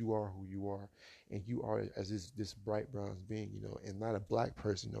because you are who you are, and you are as this bright bronze being, and not a black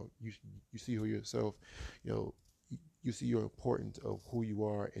person. You see who yourself, you know, you see your importance of who you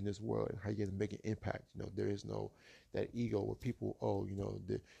are in this world and how you're gonna make an impact. There is no that ego where people, oh,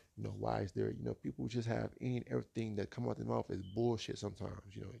 why is there, people just have any and everything that come out their mouth is bullshit sometimes.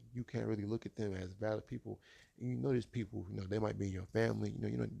 You can't really look at them as valid people. And there's people, they might be in your family,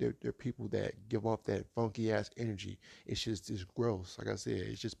 they're people that give off that funky ass energy. It's gross. Like I said,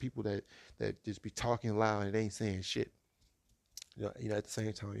 it's just people that just be talking loud and they ain't saying shit. At the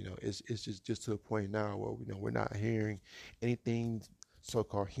same time, it's just to a point now where we're not hearing anything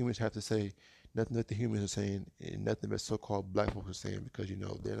so-called humans have to say, nothing that the humans are saying, and nothing that so-called black folks are saying, because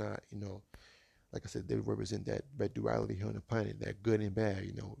they're not, like I said, they represent that duality here on the planet, that good and bad,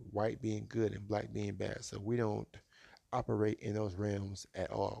 white being good and black being bad. So we don't operate in those realms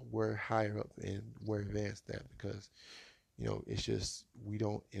at all. We're higher up and we're advanced that because it's just we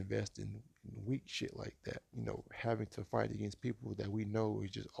don't invest in weak shit like that. Having to fight against people that we know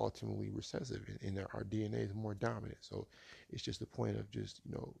is just ultimately recessive, and our DNA is more dominant. So it's just the point of just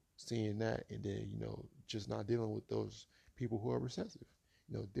seeing that, and then just not dealing with those people who are recessive.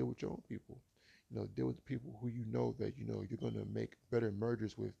 Deal with your own people. Deal with the people who that you're gonna make better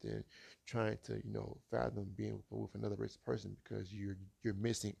mergers with than trying to fathom being with another race person, because you're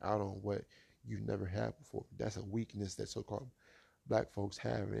missing out on what you've never had before. That's a weakness that so-called black folks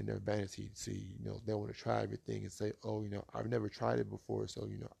have in their vanity. See, they want to try everything and say, oh, I've never tried it before, so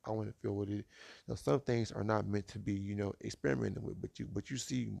I want to feel what it. Some things are not meant to be, experimented with, but you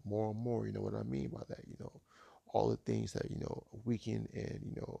see more and more. You know what I mean by that? All the things that weaken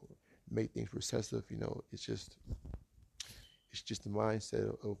and make things recessive. It's just the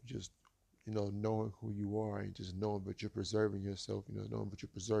mindset of just knowing who you are and just knowing that you're preserving yourself, knowing that you're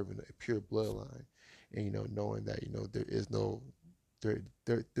preserving a pure bloodline, and knowing that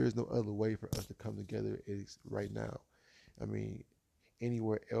there's no other way for us to come together is right now. I mean,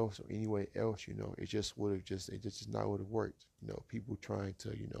 anywhere else or any way else, it just would have it just not would have worked. People trying to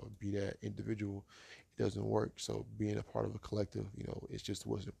be that individual, it doesn't work. So being a part of a collective, it just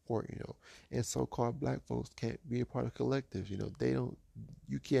wasn't important. And so-called black folks can't be a part of collectives. They don't.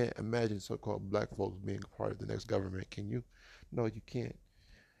 You can't imagine so-called black folks being a part of the next government, can you? No, you can't.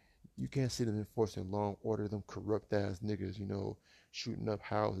 You can't see them enforcing law and order, them corrupt ass niggas, shooting up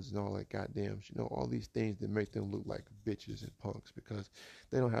houses and all that goddamn, all these things that make them look like bitches and punks, because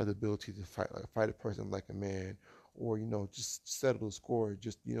they don't have the ability to fight a person like a man, or just settle the score.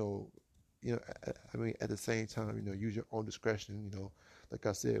 Just I mean, at the same time, use your own discretion. Like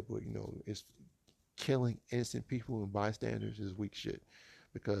I said, but it's killing innocent people and bystanders is weak shit.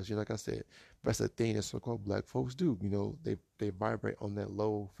 Because like I said, that's the thing that so-called black folks do. They vibrate on that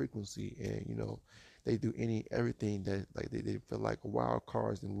low frequency, and they do everything that like they feel like wild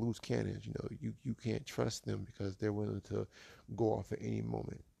cards and loose cannons. You can't trust them because they're willing to go off at any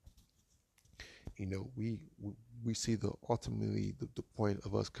moment. We see ultimately the point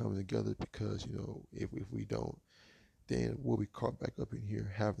of us coming together, because if we don't, then we'll be caught back up in here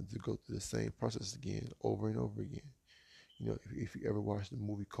having to go through the same process again over and over again. If you ever watched the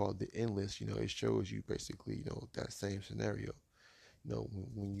movie called The Endless, it shows you basically, that same scenario.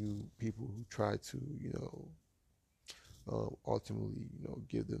 When you people who try to, ultimately,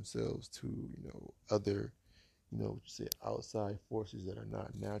 give themselves to, other, say outside forces that are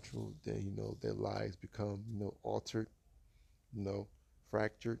not natural, then, their lives become, altered, you know,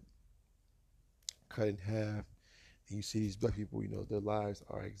 fractured, cut in half. And you see these black people, their lives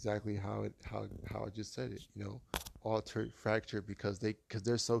are exactly how I just said it, altered, fractured, because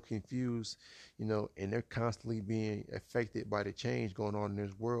they're so confused, and they're constantly being affected by the change going on in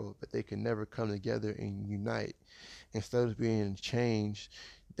this world, but they can never come together and unite. Instead of being changed,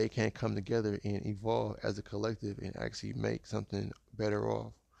 they can't come together and evolve as a collective and actually make something better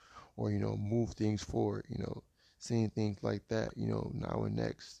off, or move things forward. Seeing things like that, now and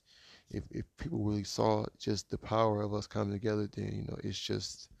next. If people really saw just the power of us coming together, then it's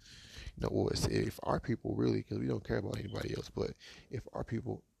just well, if our people really, because we don't care about anybody else, but if our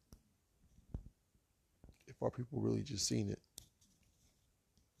people really just seen it,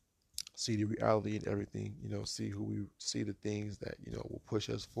 see the reality and everything, see who we see, the things that will push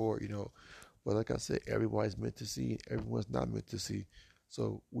us forward, but like I said, everybody's meant to see, everyone's not meant to see.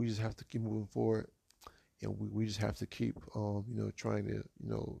 So we just have to keep moving forward, and we just have to keep trying to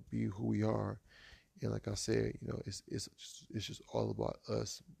be who we are. And like I said, it's just all about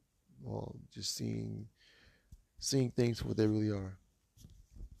us, just seeing things for what they really are,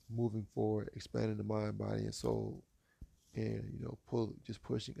 moving forward, expanding the mind, body, and soul, and just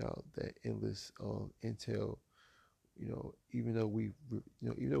pushing out that endless intel. Even though we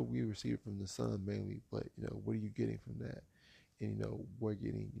receive it from the sun mainly, but what are you getting from that? And we're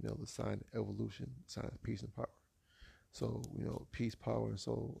getting the sign of evolution, sign of peace and power. So peace, power, and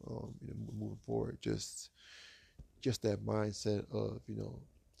soul. Moving forward, just that mindset of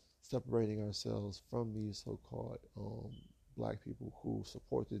separating ourselves from these so-called black people who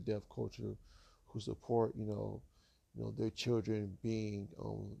support the deaf culture, who support their children being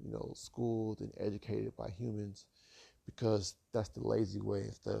schooled and educated by humans, because that's the lazy way,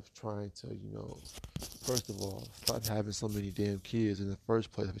 instead of trying to first of all stop having so many damn kids in the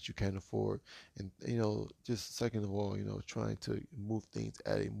first place that you can't afford, and just second of all trying to move things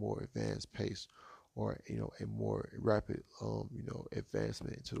at a more advanced pace, or a more rapid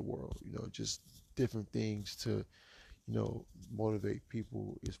advancement into the world, just different things to motivate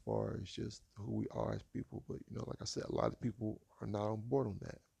people as far as just who we are as people. But like I said, a lot of people are not on board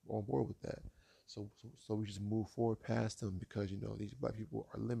with that. So we just move forward past them, because these black people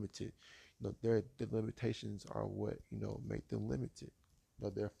are limited. Their limitations are what make them limited.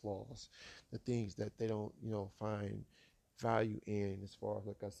 Their flaws, the things that they don't find value in, as far as,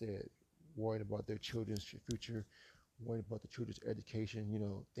 like I said, worrying about their children's future, worrying about the children's education,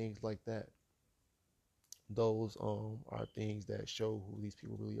 things like that. Those are things that show who these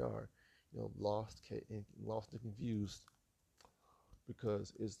people really are. Lost and confused,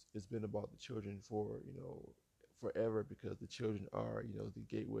 because it's been about the children for forever, because the children are the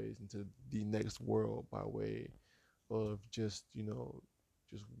gateways into the next world, by way of just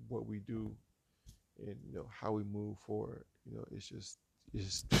what we do, and how we move forward.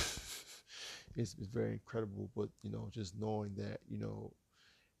 It's it's very incredible. But just knowing that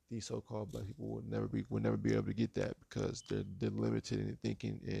these so-called black people will never be able to get that, because they're limited in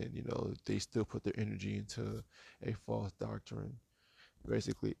thinking, and they still put their energy into a false doctrine.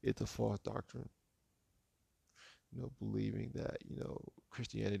 Basically, it's a false doctrine. Believing that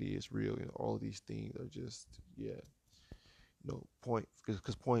Christianity is real, all of these things are just, yeah. Point,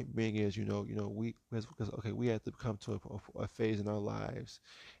 because point being is, we, because okay, we have to come to a phase in our lives,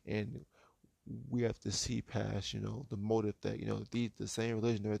 and we have to see past the motive that the same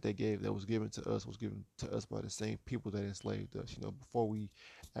religion that they gave, that was given to us, was given to us by the same people that enslaved us, before we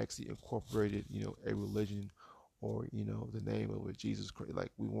actually incorporated a religion, or the name of it, Jesus Christ.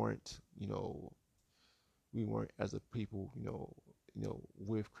 Like, we weren't as a people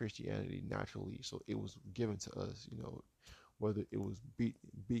with Christianity naturally. So it was given to us, whether it was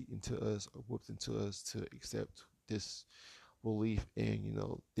beaten to us or whipped into us to accept this belief in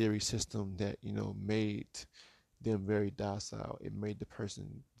theory system that made them very docile. It made the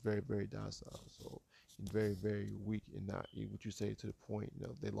person very, very docile, so, and very, very weak, and not, what you say, to the point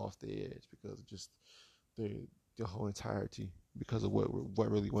they lost their edge, because of just the whole entirety, because of what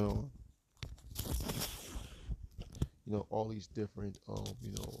really went on. All these different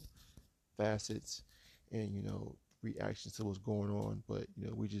facets, and reactions to what's going on. But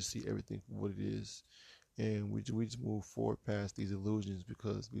we just see everything for what it is, and we just move forward past these illusions,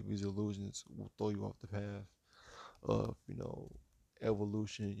 because these illusions will throw you off the path of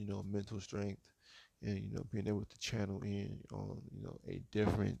evolution, mental strength, and being able to channel in on a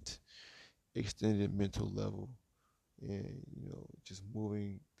different extended mental level, and just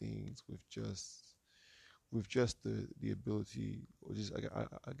moving things with just the ability, or just,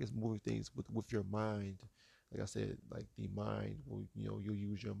 I guess, moving things with your mind. Like I said, like, the mind will, you'll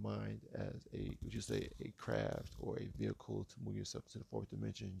use your mind as would you say, a craft or a vehicle to move yourself to the fourth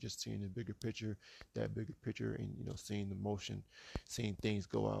dimension, just seeing the bigger picture, and seeing the motion, seeing things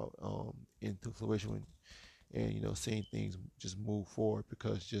go out into fruition, and seeing things just move forward,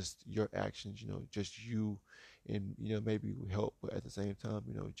 because just your actions, just you, and maybe with help, but at the same time,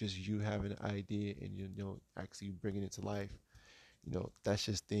 just you having an idea, and actually bringing it to life. That's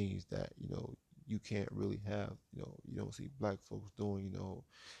just things that you can't really have. You don't see black folks doing.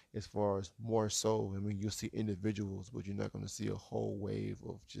 As far as, more so, I mean, you'll see individuals, but you're not going to see a whole wave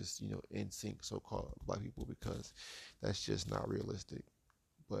of just in sync so-called black people, because that's just not realistic.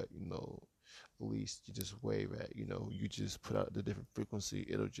 But at least you just wave at, you just put out the different frequency,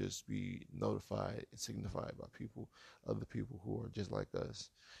 it'll just be notified and signified by other people who are just like us.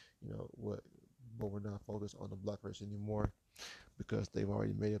 What But we're not focused on the black race anymore, because they've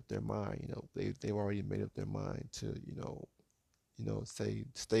already made up their mind. They've already made up their mind to say,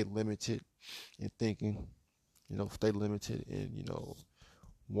 stay limited in thinking, stay limited in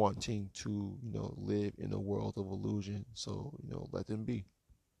wanting to live in a world of illusion. So let them be.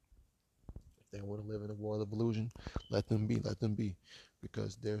 If they want to live in a world of illusion, let them be. Let them be,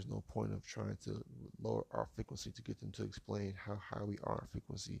 because there's no point of trying to lower our frequency to get them to explain how high we are in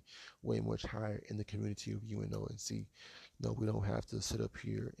frequency, way much higher in the community of UNO and C. We don't have to sit up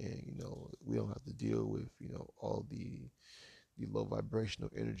here, and we don't have to deal with all the low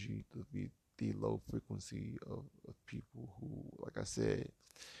vibrational energy, the low frequency of people who, like I said,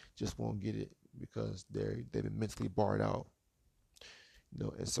 just won't get it because they've been mentally barred out.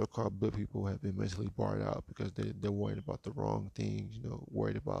 And so-called good people have been mentally barred out because they're worried about the wrong things.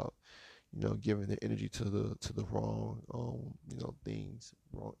 Worried about giving their energy to the wrong things,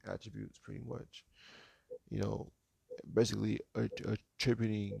 wrong attributes, pretty much. You know, Basically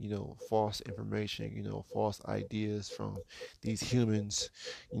attributing false information, false ideas from these humans,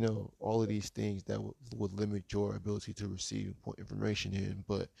 all of these things that would limit your ability to receive and put information in.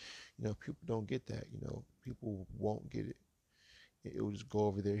 But people don't get that. People won't get it. It will just go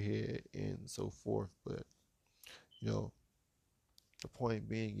over their head and so forth. But you know the point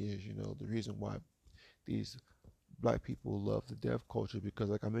being is, the reason why these black people love the deaf culture,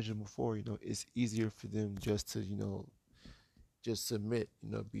 because like I mentioned before, it's easier for them just to just submit,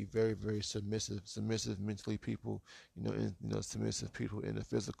 be very, very submissive mentally people, and submissive people in the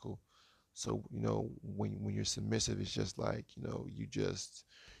physical. So, when you're submissive, it's just like, you just,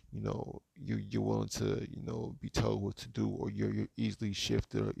 you're willing to, be told what to do, or you're easily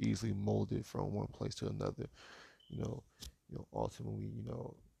shifted or easily molded from one place to another. You know, ultimately,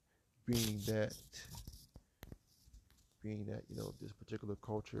 being that this particular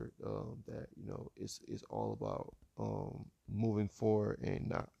culture, that is all about moving forward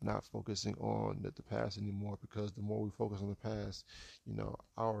and not focusing on the past anymore, because the more we focus on the past,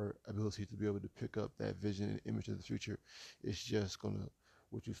 our ability to be able to pick up that vision and image of the future is just gonna,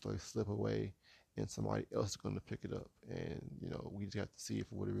 which you slip away, and somebody else is gonna pick it up. And we just have to see it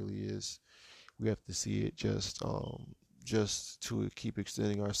for what it really is. We have to see it just to keep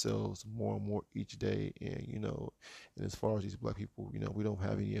extending ourselves more and more each day. And and as far as these black people, we don't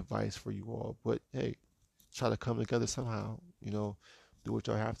have any advice for you all, but hey, try to come together somehow. Do what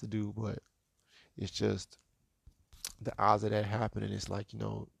y'all have to do. But it's just the odds of that happening, it's like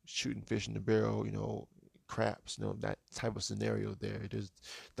shooting fish in the barrel, craps, that type of scenario.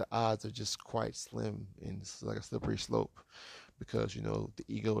 The odds are just quite slim, and it's like a slippery slope, because the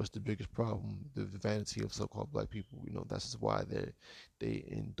ego is the biggest problem, the vanity of so-called black people. That's just why they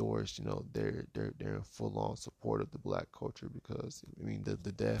endorse, they're in full-on support of the black culture, because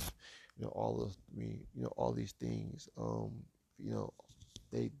the deaf, all of all these things, you know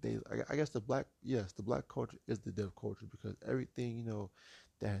I guess the black culture is the deaf culture, because everything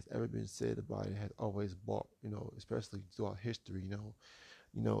that has ever been said about it has always brought, especially throughout history,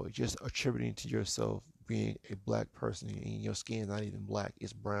 just attributing to yourself being a black person, and your skin not even black,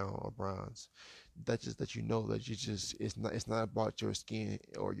 it's brown or bronze. That just that that you just it's not about your skin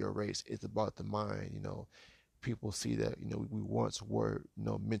or your race, it's about the mind. People see that we once were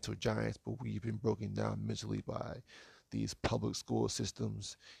mental giants, but we've been broken down mentally by these public school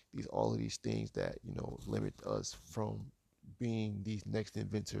systems, all of these things that limit us from being these next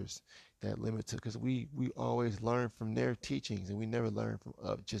inventors, that limit to, because we always learn from their teachings, and we never learn from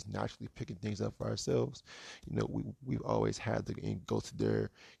just naturally picking things up for ourselves. We've always had to go to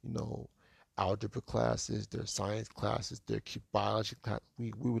their algebra classes, their science classes, their biology class.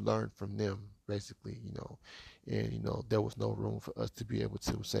 We would learn from them, basically. And there was no room for us to be able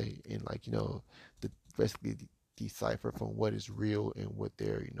to say, and the basically decipher from what is real and what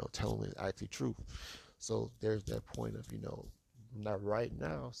they're telling is actually true. So there's that point of not right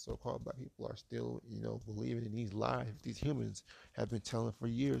now, so-called black people are still believing in these lies these humans have been telling for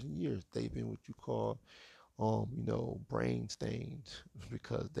years and years. They've been what you call brain stained,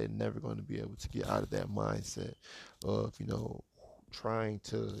 because they're never going to be able to get out of that mindset of trying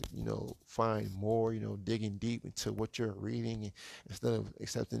to find more, digging deep into what you're reading, instead of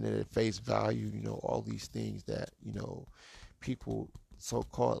accepting it at face value. All these things that people,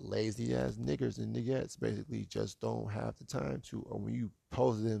 so-called lazy ass niggers and niggettes, basically just don't have the time to. Or when you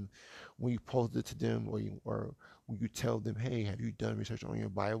pose it to them, or when you tell them, hey, have you done research on your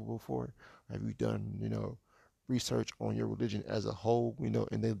Bible before? Have you done research on your religion as a whole?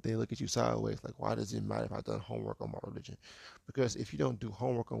 And they look at you sideways, like, why does it matter if I've done homework on my religion? Because if you don't do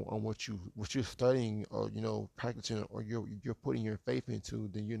homework on what you're studying, or practicing, or you're putting your faith into,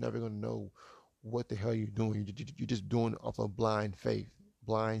 then you're never going to know what the hell you're doing. You're just doing it off of blind faith,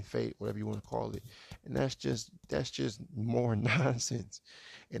 whatever you want to call it. And that's just more nonsense,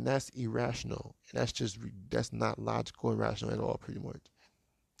 and that's irrational, and that's not logical and rational at all, pretty much.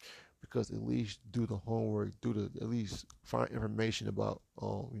 Because at least do the homework, at least find information about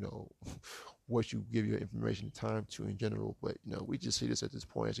what you give your information time to in general. But we just see this at this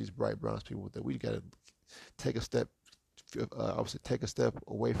point as these bright brown people, that we got to take a step obviously take a step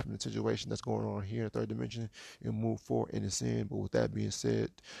away from the situation that's going on here in the third dimension and move forward in the sin. But with that being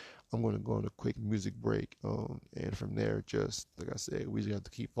said, I'm going to go on a quick music break, and from there, just like I said, we just have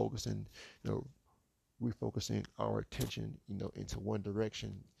to keep focusing, you know, refocusing our attention, you know, into one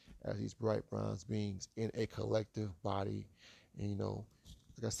direction as these bright bronze beings in a collective body, and you know,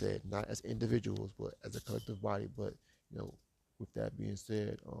 like I said, not as individuals, but as a collective body. But you know, with that being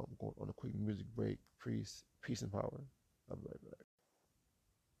said, going on a quick music break. Peace and power. I'll be right back.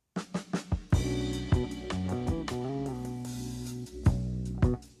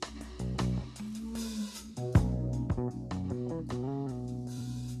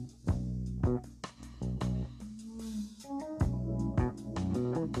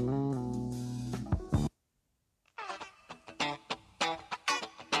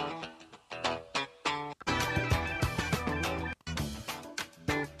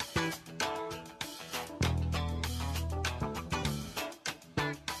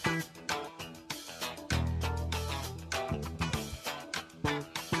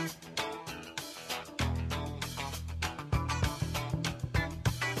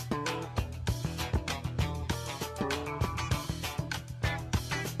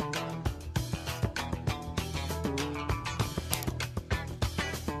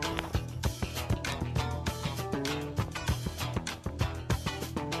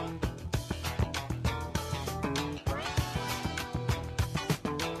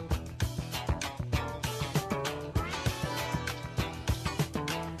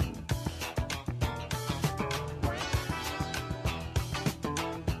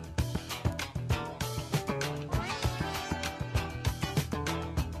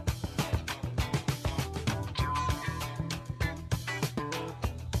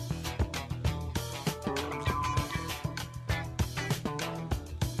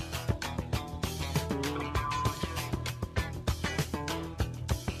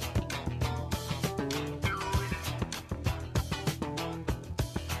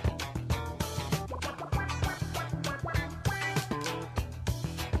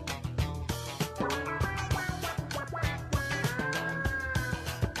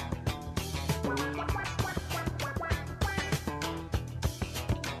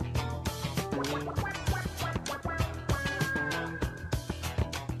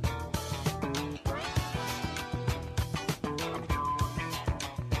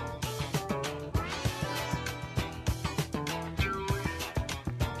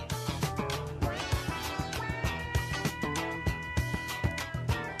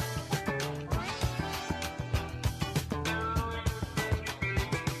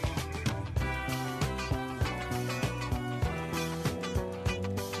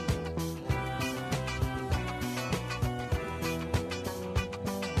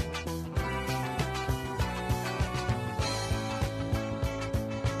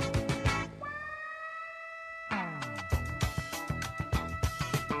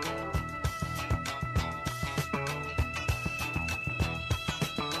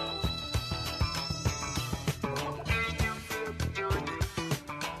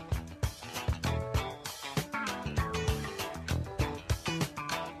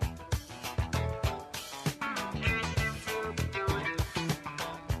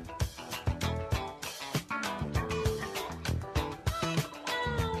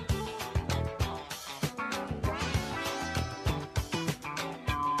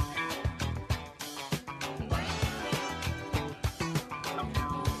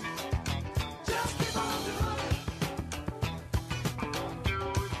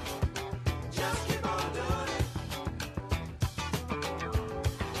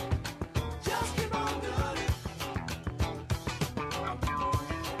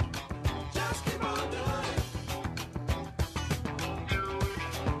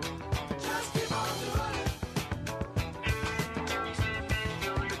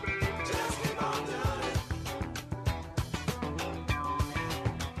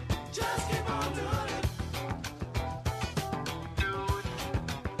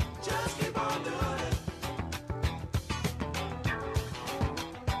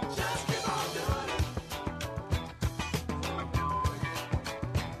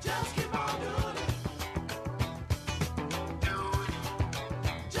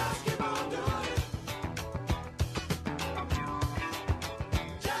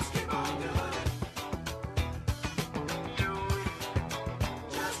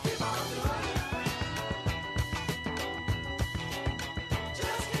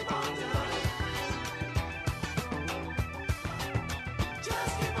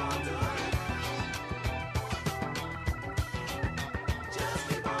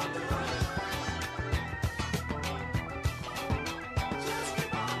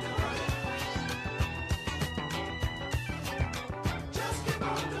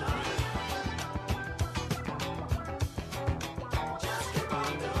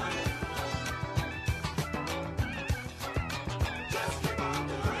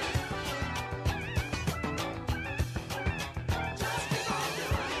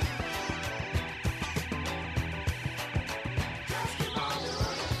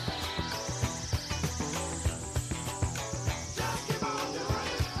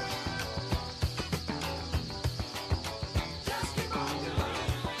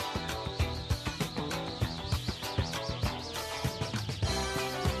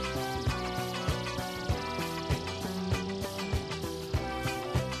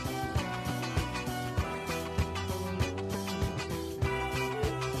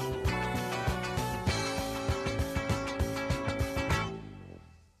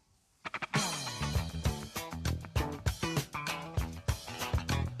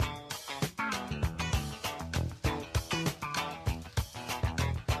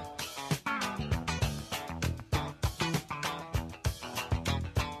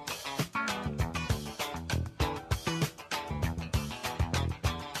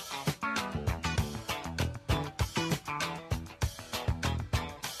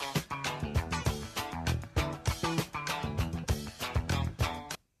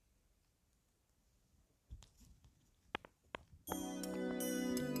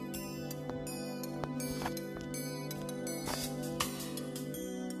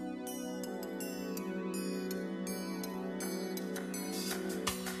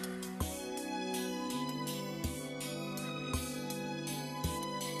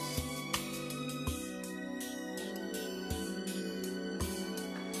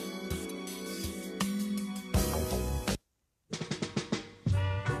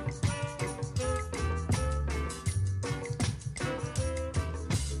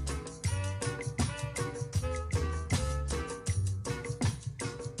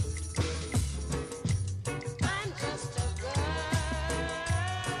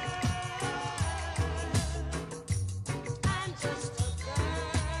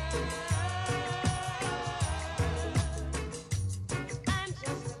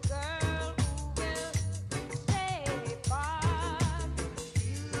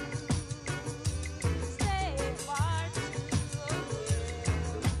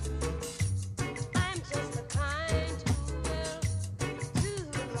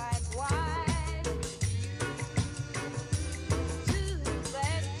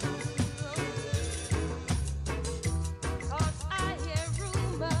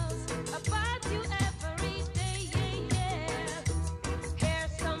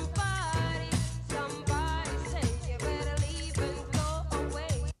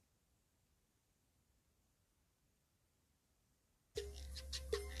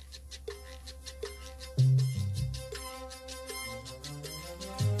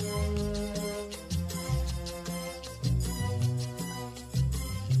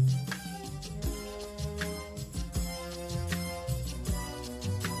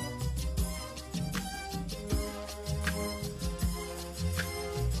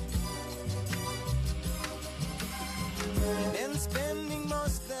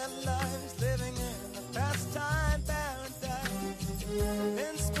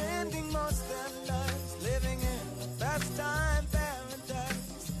 most their lives living in pastime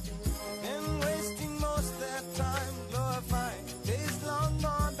paradise, and wasting most their time glorifying days long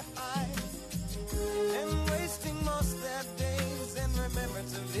gone behind, and wasting most their days in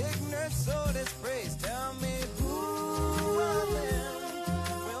remembrance of ignorant soulless praise. Tell me who of them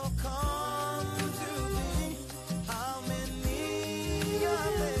will come to thee? How many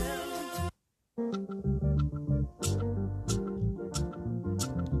of them?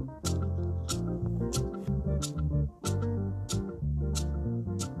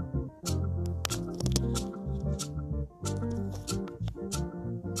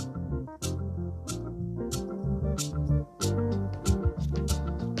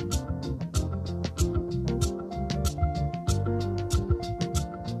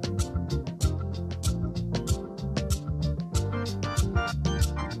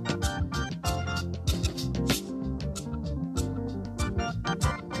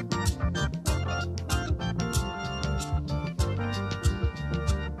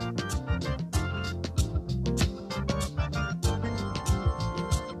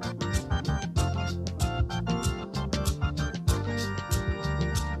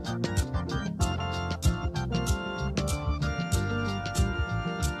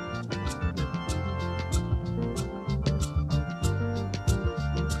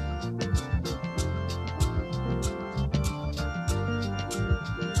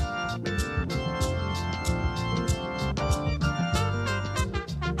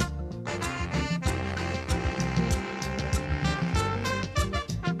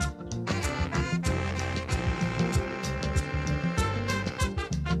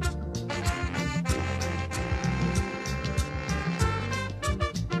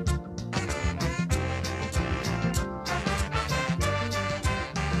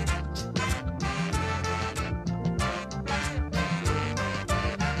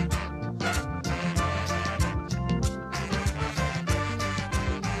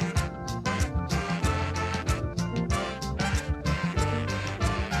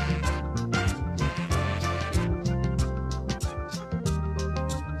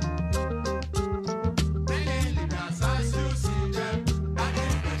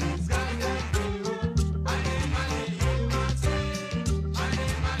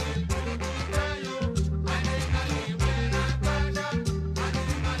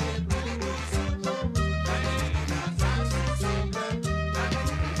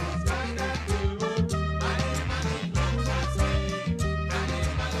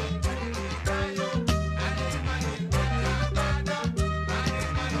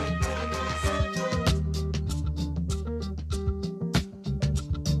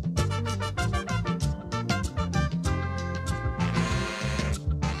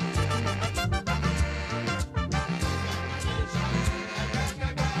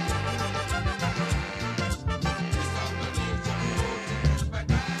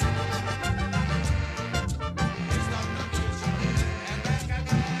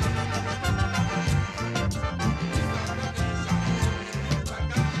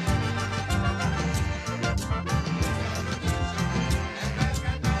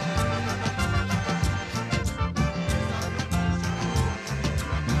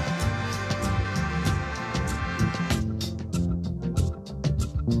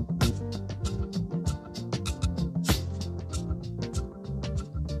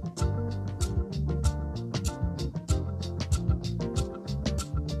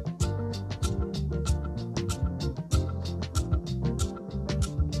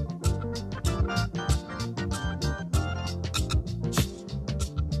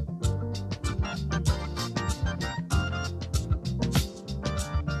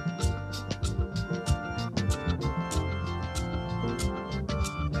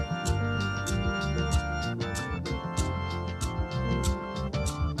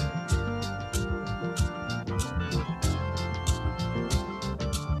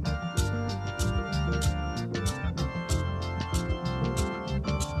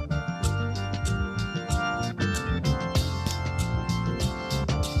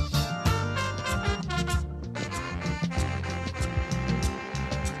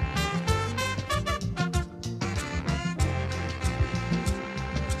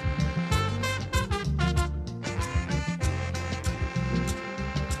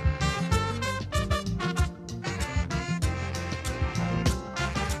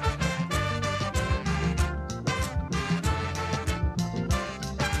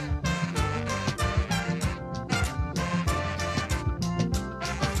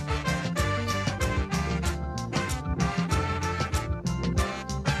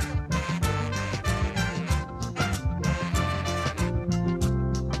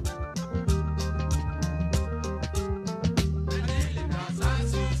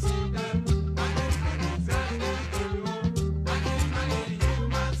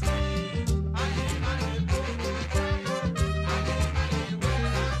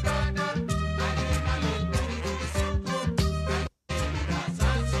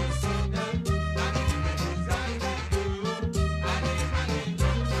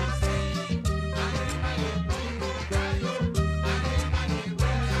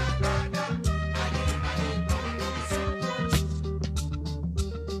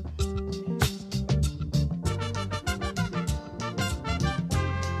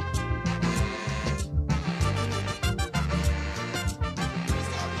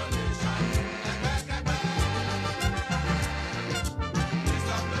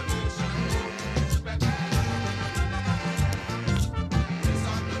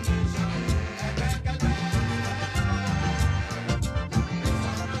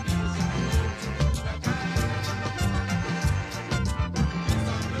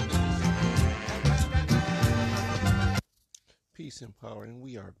 Peace and power, and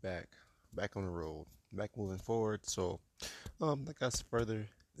we are back on the road, back moving forward. So, like I further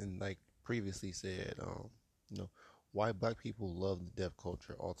and like previously said, you know, why black people love the deaf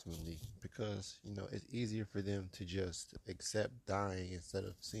culture ultimately because it's easier for them to just accept dying instead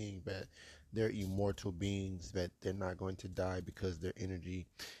of seeing that they're immortal beings, that they're not going to die because their energy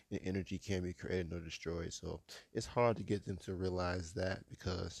and energy can be created or destroyed. So it's hard to get them to realize that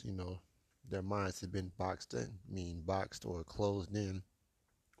because their minds have been boxed or closed in,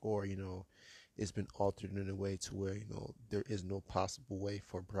 or it's been altered in a way to where there is no possible way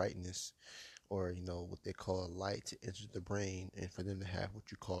for brightness, or what they call light, to enter the brain and for them to have what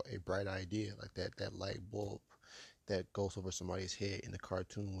you call a bright idea, like that light bulb that goes over somebody's head in the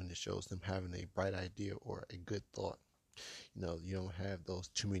cartoon when it shows them having a bright idea or a good thought. You don't have those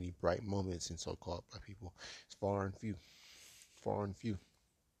too many bright moments in so-called black people. It's far and few.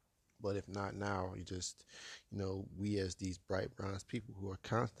 But if not now, you just, we as these bright bronze people who are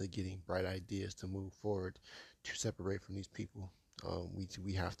constantly getting bright ideas to move forward, to separate from these people,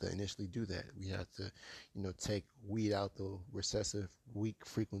 we have to initially do that. We have to, take weed out the recessive, weak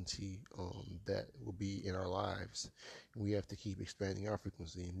frequency that will be in our lives. And we have to keep expanding our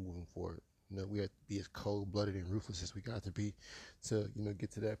frequency and moving forward. We have to be as cold-blooded and ruthless as we got to be to,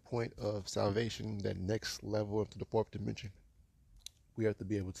 get to that point of salvation, that next level into the fourth dimension. We have to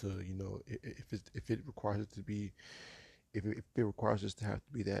be able to, if it requires it to be, if it requires us to have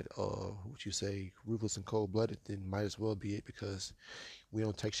to be that, what you say, ruthless and cold blooded, then might as well be it, because we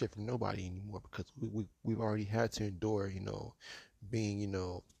don't take shit from nobody anymore, because we've already had to endure, being,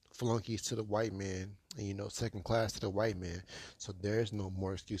 flunkies to the white man, and second class to the white man. So there's no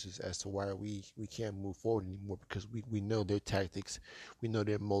more excuses as to why we can't move forward anymore, because we know their tactics, we know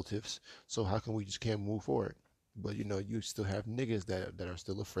their motives. So how come we just can't move forward? But you still have niggas that are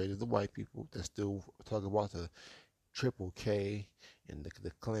still afraid of the white people, that still talk about the triple K and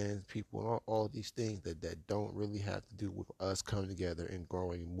the Klans people and all these things that don't really have to do with us coming together and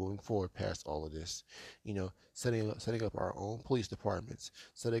growing and moving forward past all of this. Setting up our own police departments,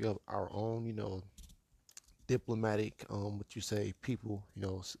 setting up our own, diplomatic, what you say, people,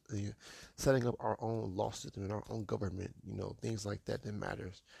 setting up our own law system and our own government, things like that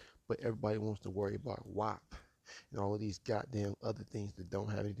matters. But everybody wants to worry about WAP and all of these goddamn other things that don't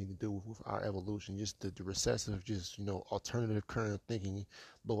have anything to do with our evolution, just the recessive, just alternative current thinking,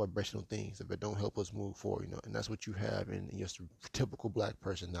 low vibrational things that don't help us move forward, and that's what you have in your typical black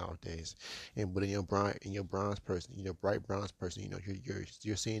person nowadays. And but in your bronze person, bright bronze person,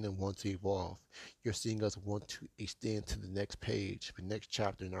 you're seeing them want to evolve. You're seeing us want to extend to the next page, the next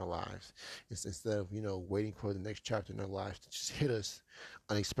chapter in our lives. Instead of waiting for the next chapter in our lives to just hit us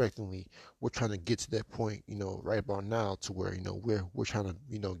unexpectedly, we're trying to get to that point, right about now, to where we're trying to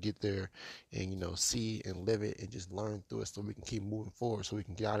get there and see and live it and just learn through it, so we can keep moving forward, so we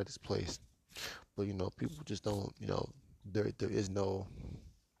can get out of this place. But people just don't, there is no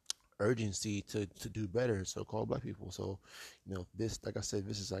urgency to do better, so-called black people. So this, like I said,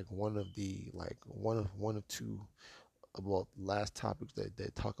 this is like one of two about last topics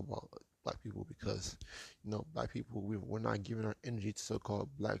that talk about black people, because black people, we're not giving our energy to so-called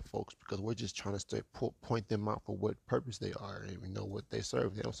black folks, because we're just trying to point them out for what purpose they are, and we know what they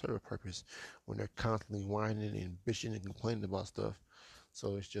serve. They don't serve a purpose when they're constantly whining and bitching and complaining about stuff.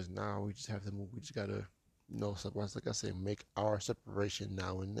 So it's just, now we just have to move. We just gotta like I say, make our separation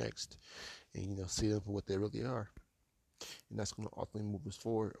now and next, and see them for what they really are. And that's going to ultimately move us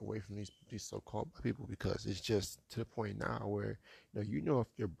forward away from these so-called people, because it's just to the point now where if you're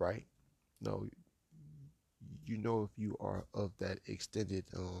bright, if you are of that extended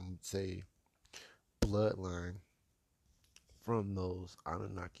say bloodline from those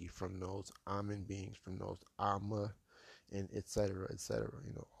Anunnaki, from those Amen beings, from those Ama, and etc., etc.,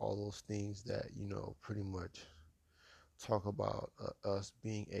 all those things that pretty much talk about us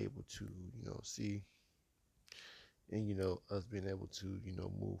being able to see, and us being able to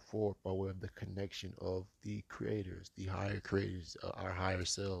move forward by way of the connection of the creators, the higher creators, our higher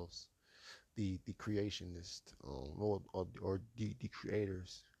selves, the creationists, or the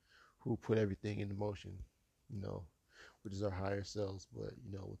creators who put everything into motion, which is our higher selves. But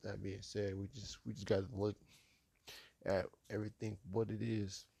with that being said, we just got to look at everything what it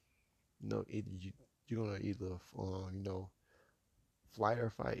is. You're gonna either fly or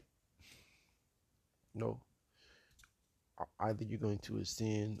fight. Either you're going to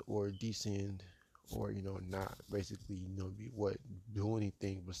ascend or descend, or not basically do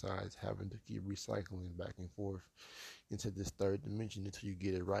anything besides having to keep recycling back and forth into this third dimension until you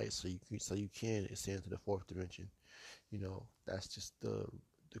get it right, so you can ascend to the fourth dimension. That's just the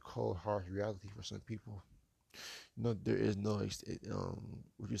cold harsh reality for some people. No, there is no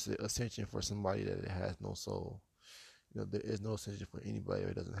would you say ascension for somebody that it has no soul. There is no ascension for anybody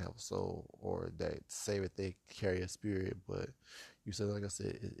that doesn't have a soul or that say that they carry a spirit. But you said, like I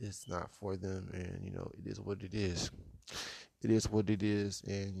said, it's not for them, and it is what it is. It is what it is,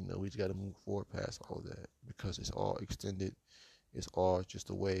 and we just got to move forward past all of that because it's all extended. It's all just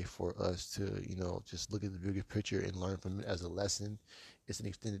a way for us to, just look at the bigger picture and learn from it as a lesson. It's an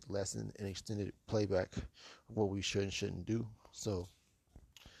extended lesson, an extended playback of what we should and shouldn't do. So,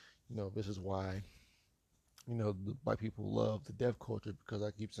 this is why, the white people love the deaf culture because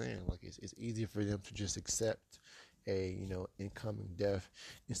I keep saying, like, it's easier for them to just accept a, incoming death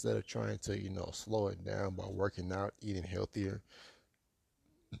instead of trying to, slow it down by working out, eating healthier,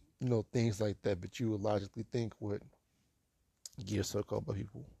 things like that. But you would logically think would give so-called black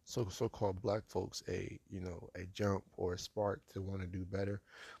people, so-called black folks a jump or a spark to want to do better,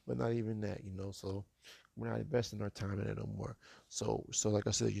 but not even that, so we're not investing our time in it no more. So like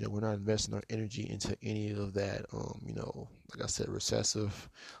I said, we're not investing our energy into any of that, like I said, recessive,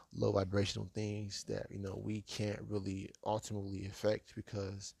 low vibrational things that, we can't really ultimately affect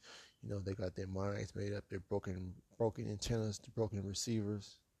because, they got their minds made up, they're broken antennas, broken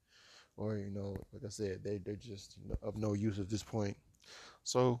receivers, or, like I said, they're just of no use at this point.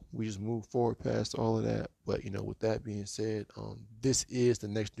 So we just move forward past all of that. But, with that being said, this is the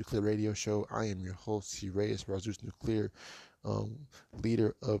Next Nuclear Radio Show. I am your host, Zireus Razus Nuclear,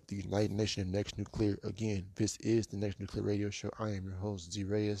 leader of the United Nations of Next Nuclear. Again, this is the Next Nuclear Radio Show. I am your host,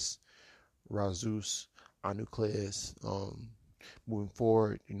 Zireus Razus Nucleus. Moving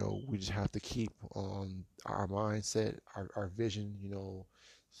forward, we just have to keep our mindset, our vision,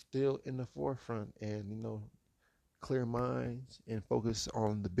 still in the forefront, and clear minds and focus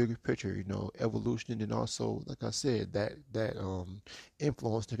on the bigger picture, evolution, and also, like I said, that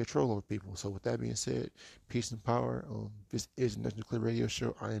influence and control over people. So with that being said, peace and power. This is the Next Nuclear Radio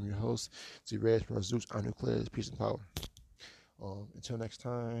Show. I am your host, Zireus Razus Nuclear. Peace and power. Until next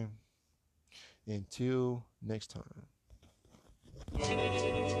time.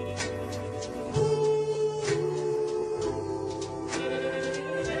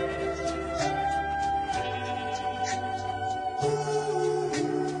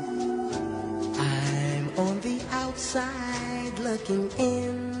 I'm on the outside looking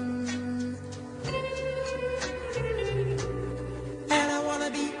in, and I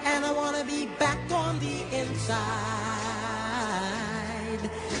wanna be back on the inside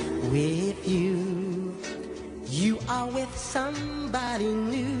with you. You are with somebody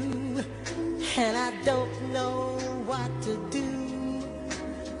new, and I don't know what to do,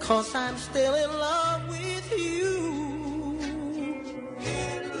 'cause I'm still in love with you.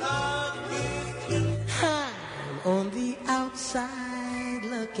 In love with you. I'm on the outside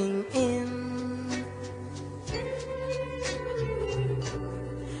looking in.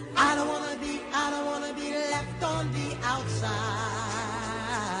 I don't wanna be left on the outside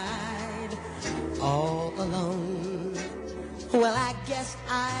all alone. Well, I guess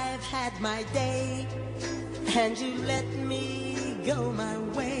I've had my day, and you let me go my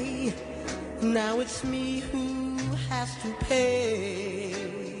way. Now it's me who has to pay.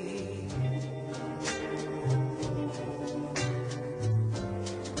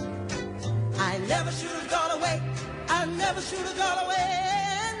 I never should have gone away. I never should have gone away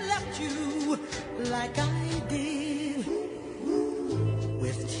and left you like I did,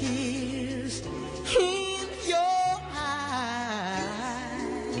 with tears in your eyes.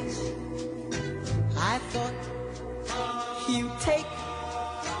 I thought you'd take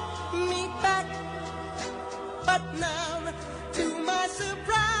me back, but now, to my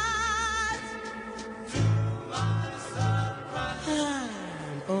surprise,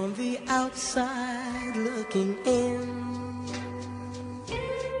 I'm on the outside looking in.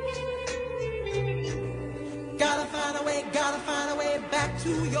 Gotta find a way back to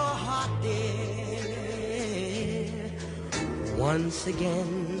your heart, dear. Once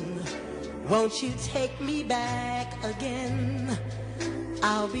again, won't you take me back again?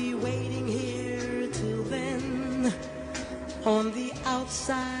 I'll be waiting here till then, on the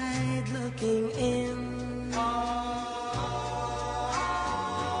outside looking in.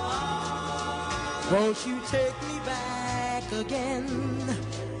 Won't you take me back again?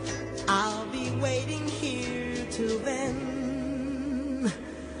 I'll be waiting here till then,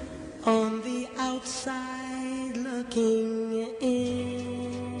 on the outside looking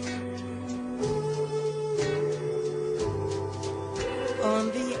in.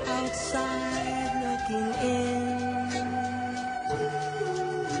 On the outside looking in.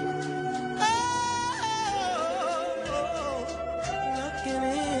 Oh, looking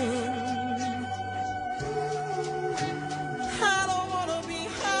in.